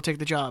Onalfo take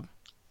the job.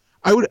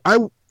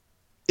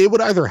 It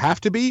would either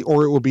have to be,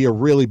 or it would be a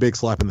really big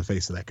slap in the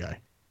face to that guy.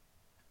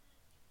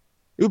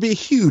 It would be a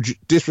huge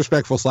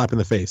disrespectful slap in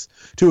the face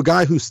to a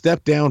guy who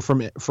stepped down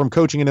from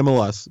coaching in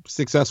MLS,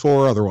 successful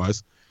or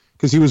otherwise,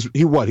 because he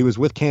was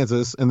with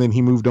Kansas, and then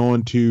he moved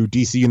on to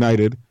DC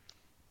United,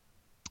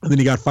 and then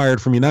he got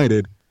fired from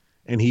United,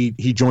 and he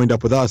joined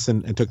up with us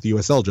and took the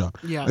USL job.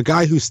 Yeah. A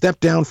guy who stepped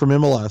down from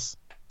MLS,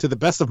 to the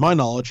best of my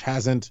knowledge,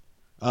 hasn't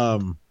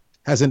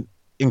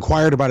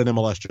inquired about an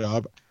MLS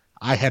job.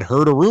 I had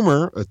heard a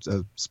rumor,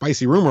 a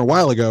spicy rumor a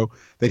while ago,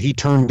 that he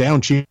turned down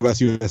Chivas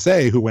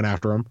USA, who went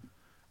after him.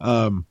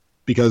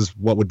 Because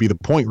what would be the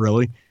point,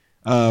 really?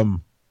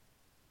 You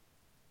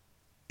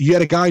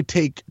had a guy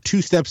take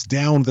 2 steps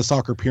down the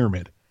soccer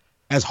pyramid.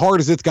 As hard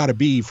as it's got to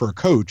be for a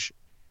coach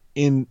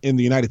in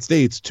the United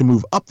States to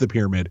move up the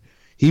pyramid,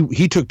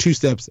 he took 2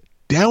 steps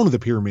down the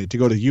pyramid to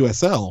go to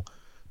USL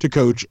to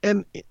coach.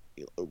 And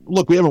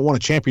look, we haven't won a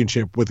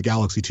championship with the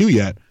Galaxy 2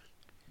 yet,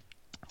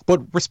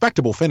 but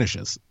respectable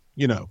finishes.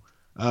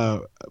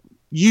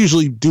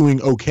 Usually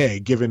doing okay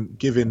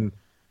given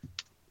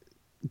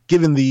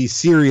the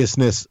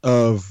seriousness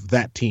of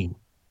that team,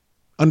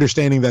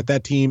 understanding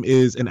that team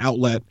is an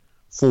outlet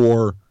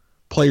for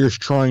players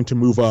trying to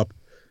move up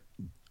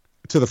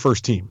to the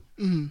first team.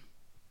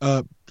 Mm-hmm.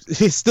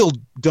 He's still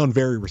done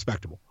very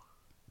respectable.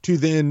 To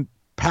then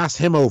pass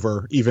him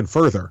over even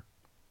further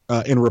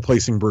in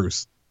replacing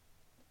Bruce,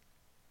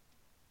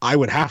 I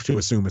would have to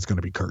assume it's going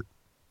to be Curt.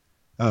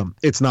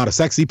 It's not a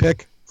sexy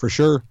pick for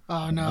sure.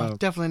 Oh no,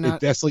 definitely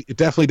not. It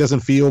definitely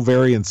doesn't feel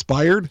very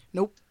inspired.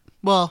 Nope.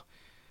 Well,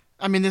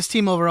 I mean, this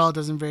team overall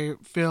doesn't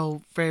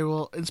feel very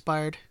well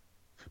inspired.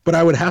 But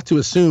I would have to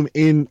assume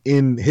in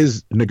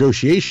his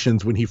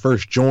negotiations when he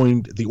first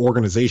joined the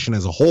organization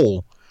as a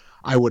whole,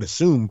 I would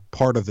assume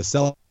part of the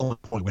selling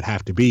point would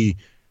have to be,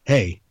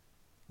 hey,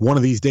 one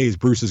of these days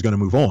Bruce is going to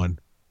move on,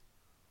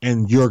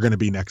 and you're going to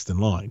be next in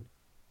line.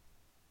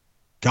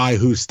 Guy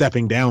who's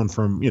stepping down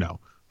from,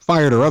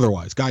 fired or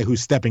otherwise, guy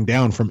who's stepping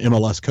down from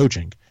MLS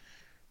coaching,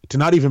 to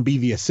not even be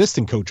the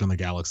assistant coach on the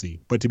Galaxy,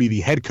 but to be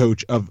the head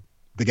coach of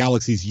the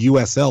Galaxy's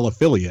USL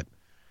affiliate.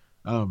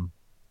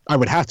 I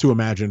would have to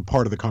imagine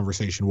part of the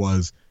conversation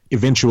was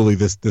eventually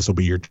this will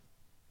be your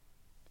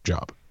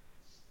job.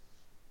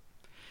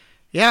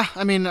 Yeah,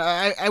 I mean,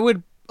 I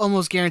would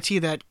almost guarantee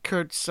that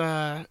Curt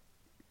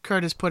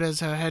is put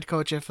as a head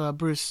coach if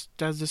Bruce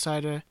does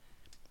decide to.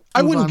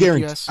 I wouldn't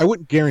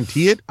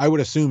guarantee it. I would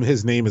assume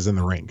his name is in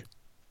the ring.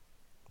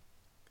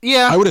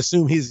 Yeah, I would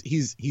assume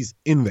he's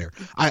in there.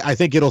 I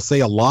think it'll say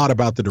a lot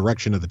about the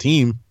direction of the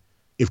team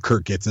if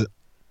Curt gets it.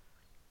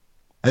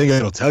 I think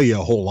it'll tell you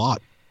a whole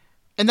lot.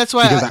 And that's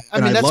why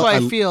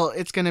I feel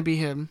it's going to be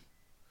him.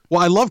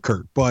 Well, I love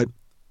Curt, but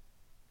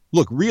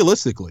look,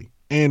 realistically,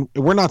 and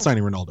we're not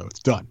signing Ronaldo.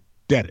 It's done.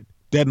 Dead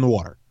in the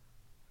water.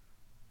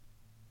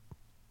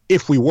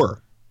 If we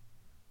were,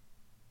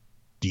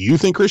 do you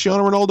think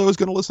Cristiano Ronaldo is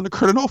going to listen to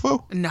Curt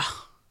Onalfo? No.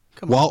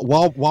 Come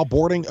on. While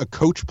boarding a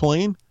coach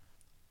plane?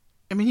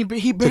 I mean,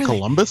 he barely, to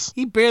Columbus?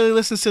 He barely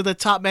listens to the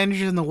top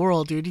managers in the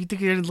world, dude. You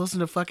think you're going to listen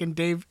to fucking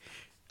Dave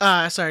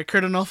Sorry,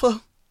 Kurt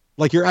Anolfo.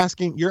 Like you're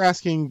asking,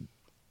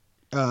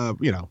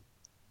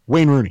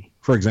 Wayne Rooney,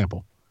 for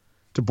example,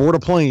 to board a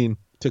plane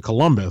to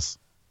Columbus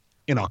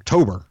in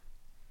October,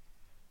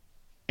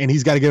 and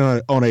he's got to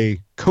get on a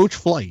coach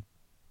flight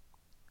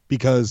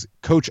because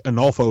Coach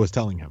Anolfo is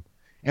telling him.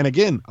 And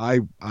again, I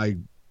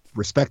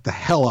respect the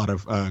hell out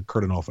of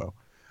Kurt Anolfo.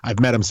 I've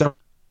met him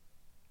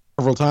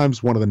several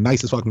times. One of the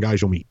nicest fucking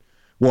guys you'll meet.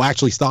 Will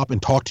actually stop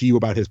and talk to you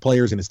about his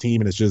players and his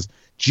team, and is just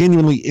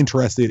genuinely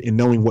interested in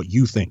knowing what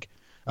you think.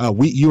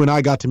 You and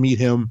I got to meet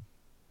him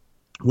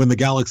when the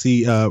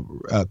Galaxy, a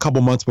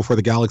couple months before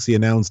the Galaxy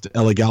announced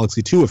LA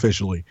Galaxy 2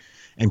 officially,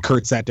 and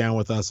Kurt sat down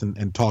with us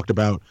and talked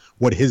about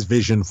what his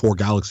vision for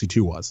Galaxy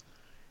 2 was.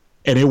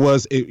 And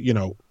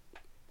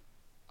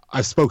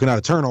I've spoken out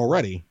of turn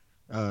already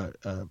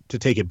to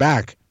take it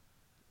back.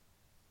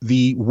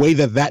 The way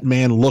that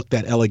man looked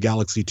at LA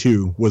Galaxy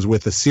 2 was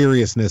with the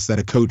seriousness that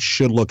a coach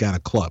should look at a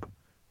club,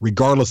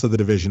 regardless of the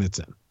division it's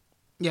in.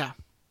 Yeah.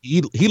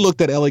 He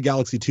looked at LA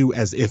Galaxy 2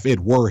 as if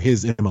it were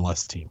his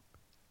MLS team.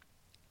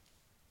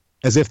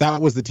 As if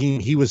that was the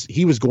team he was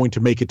going to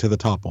make it to the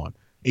top on.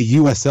 A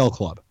USL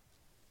club.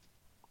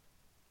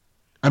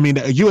 I mean,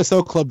 a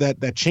USL club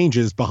that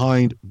changes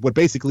behind what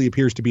basically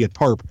appears to be a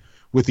tarp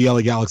with the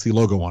LA Galaxy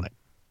logo on it.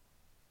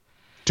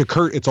 To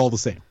Kurt, it's all the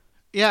same.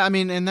 Yeah, I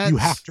mean, and that's... You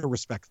have to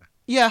respect that.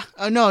 Yeah,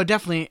 no,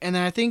 definitely. And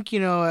then I think,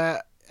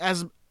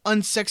 as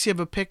unsexy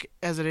of a pick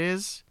as it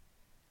is,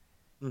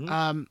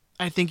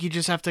 I think you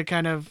just have to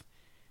kind of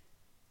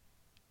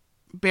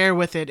bear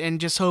with it and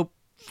just hope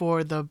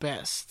for the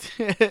best.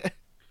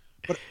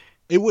 But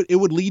it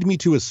would lead me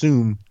to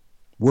assume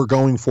we're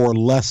going for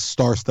less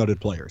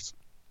star-studded players.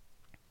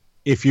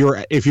 If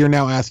you're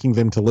now asking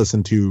them to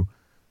listen to,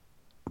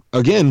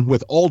 again,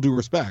 with all due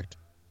respect,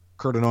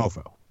 Kurt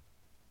Anolfo.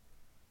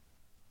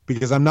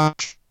 Because I'm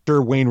not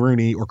sure Wayne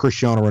Rooney or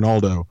Cristiano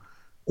Ronaldo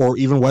or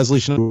even Wesley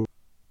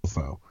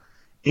Sneijder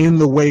in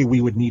the way we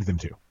would need them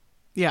to.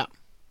 Yeah.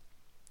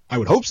 I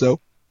would hope so.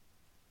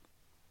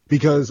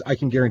 Because I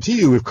can guarantee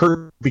you if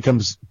Kurt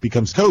becomes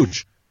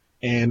coach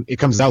and it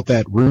comes out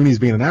that Rooney's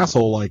being an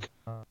asshole, like,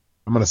 I'm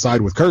going to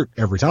side with Kurt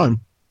every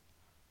time.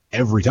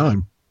 Every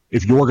time.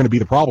 If you're going to be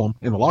the problem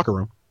in the locker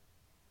room.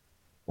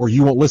 Or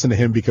you won't listen to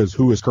him because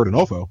who is Kurt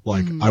Anolfo?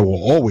 Like, I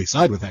will always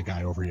side with that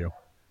guy over you.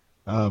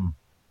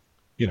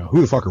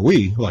 Who the fuck are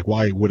we? Like,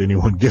 why would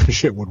anyone give a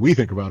shit what we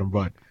think about him?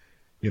 But,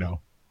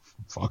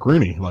 fuck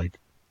Rooney. Like,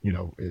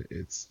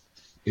 it's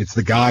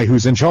the guy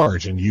who's in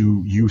charge, and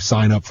you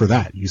sign up for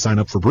that. You sign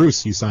up for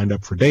Bruce. You signed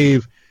up for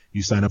Dave.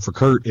 You sign up for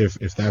Kurt if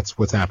that's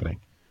what's happening.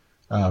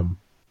 And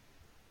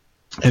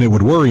it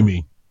would worry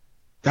me.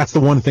 That's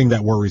the one thing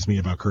that worries me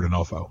about Kurt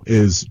Anolfo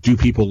is, do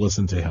people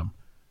listen to him?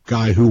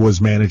 Guy who was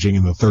managing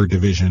in the third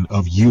division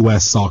of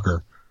U.S.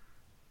 soccer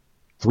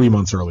 3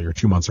 months earlier,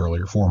 2 months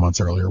earlier, 4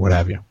 months earlier, what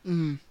have you.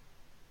 Mm-hmm.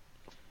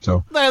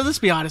 So let's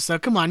be honest though.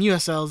 Come on,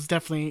 USL is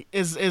definitely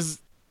is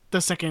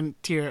the second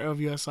tier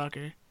of U.S.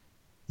 soccer.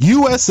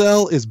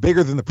 USL is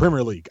bigger than the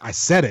Premier League. I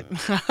said it.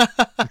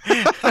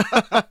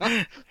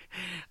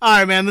 All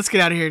right, man. Let's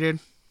get out of here, dude.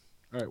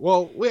 All right.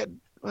 Well,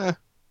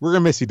 we're gonna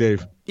miss you,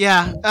 Dave.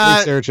 Yeah.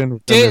 Dave Saracen.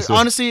 Dave.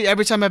 Honestly,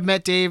 every time I've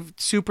met Dave,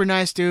 super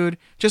nice dude.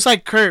 Just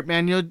like Kurt,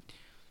 man.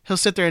 He'll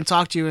sit there and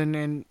talk to you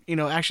and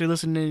actually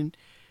listen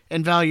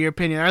and value your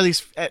opinion, or at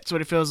least that's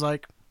what it feels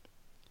like.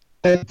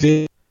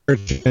 Dave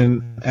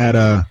Saracen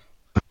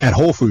at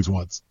Whole Foods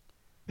once.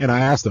 And I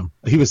asked him,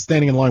 he was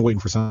standing in line waiting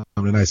for something,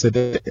 and I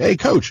said, "Hey,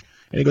 coach."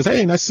 And he goes,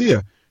 "Hey, nice to see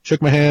you."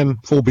 Shook my hand,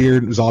 full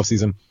beard, it was off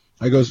season.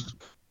 I goes,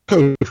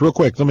 "Coach, real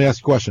quick, let me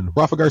ask you a question.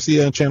 Rafa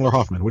Garcia and Chandler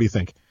Hoffman, what do you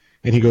think?"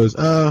 And he goes,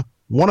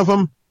 one of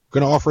them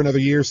going to offer another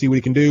year, see what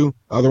he can do.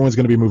 The other one's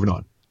going to be moving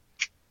on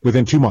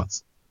within 2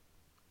 months.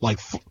 Like,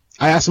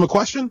 I asked him a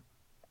question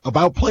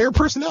about player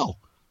personnel.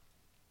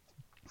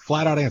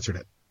 Flat out answered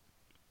it.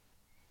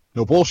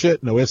 No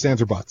bullshit, no ifs,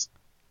 ands, or buts.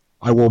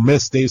 I will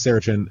miss Dave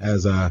Saracen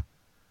as a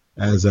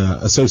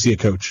associate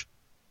coach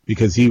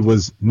because he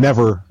was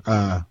never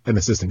an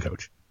assistant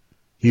coach.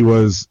 He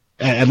was,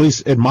 at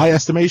least in my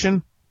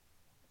estimation,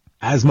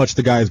 as much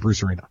the guy as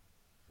Bruce Arena.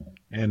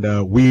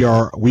 And we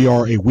are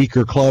a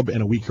weaker club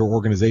and a weaker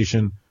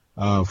organization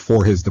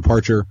for his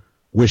departure.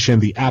 Wish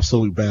him the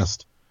absolute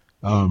best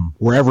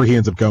wherever he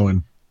ends up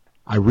going.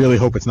 I really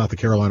hope it's not the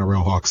Carolina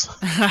Railhawks.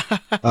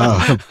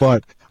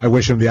 But I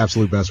wish him the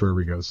absolute best wherever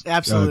he goes.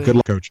 Absolutely. Good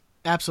luck, coach.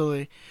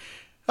 Absolutely.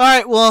 All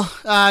right, well,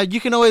 you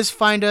can always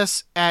find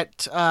us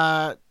at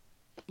Riot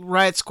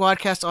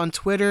Squadcast on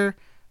Twitter.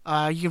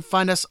 You can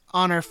find us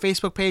on our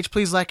Facebook page.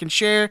 Please like and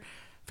share.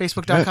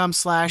 Facebook.com/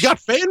 You got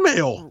fan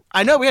mail.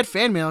 I know, we had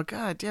fan mail.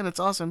 God damn, that's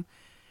awesome.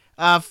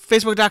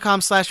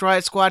 Facebook.com/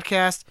 Riot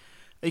Squadcast.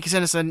 You can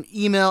send us an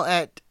email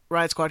at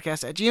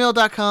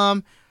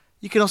riotsquadcast@gmail.com.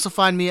 You can also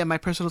find me at my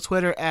personal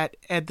Twitter at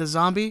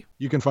EdTheZombie.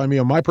 You can find me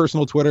on my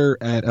personal Twitter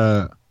at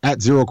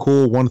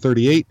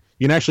ZeroCool138.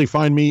 You can actually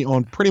find me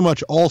on pretty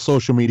much all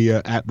social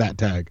media at that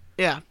tag.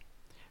 Yeah.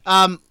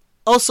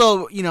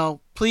 Also,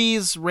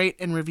 please rate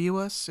and review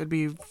us.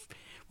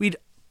 We'd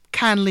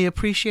kindly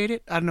appreciate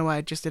it. I don't know why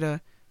I just did a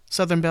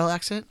Southern Belle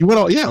accent. You went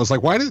all, yeah. I was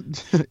like, why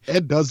did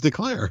Ed does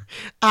declare?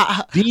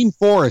 Dean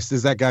Forrest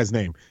is that guy's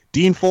name.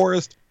 Dean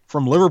Forrest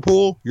from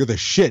Liverpool. You're the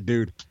shit,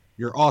 dude.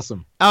 You're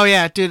awesome. Oh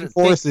yeah, dude. Dean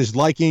Forrest is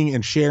liking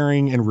and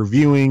sharing and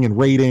reviewing and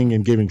rating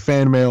and giving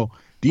fan mail.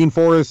 Dean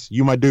Forrest,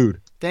 you my dude.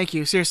 Thank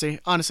you. Seriously,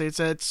 honestly,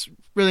 it's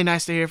really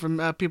nice to hear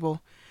from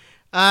people.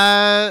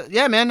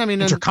 Yeah, man. I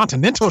mean,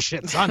 intercontinental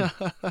shit, son.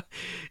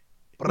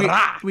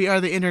 we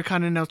are the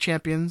Intercontinental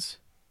Champions.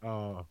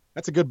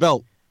 That's a good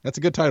belt. That's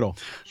a good title.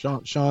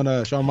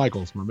 Shawn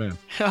Michaels, my man.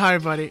 All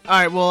right, buddy. All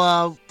right,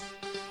 well,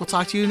 we'll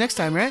talk to you next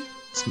time, right?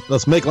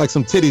 Let's make like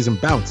some titties and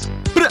bounce.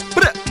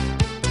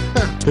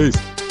 Peace.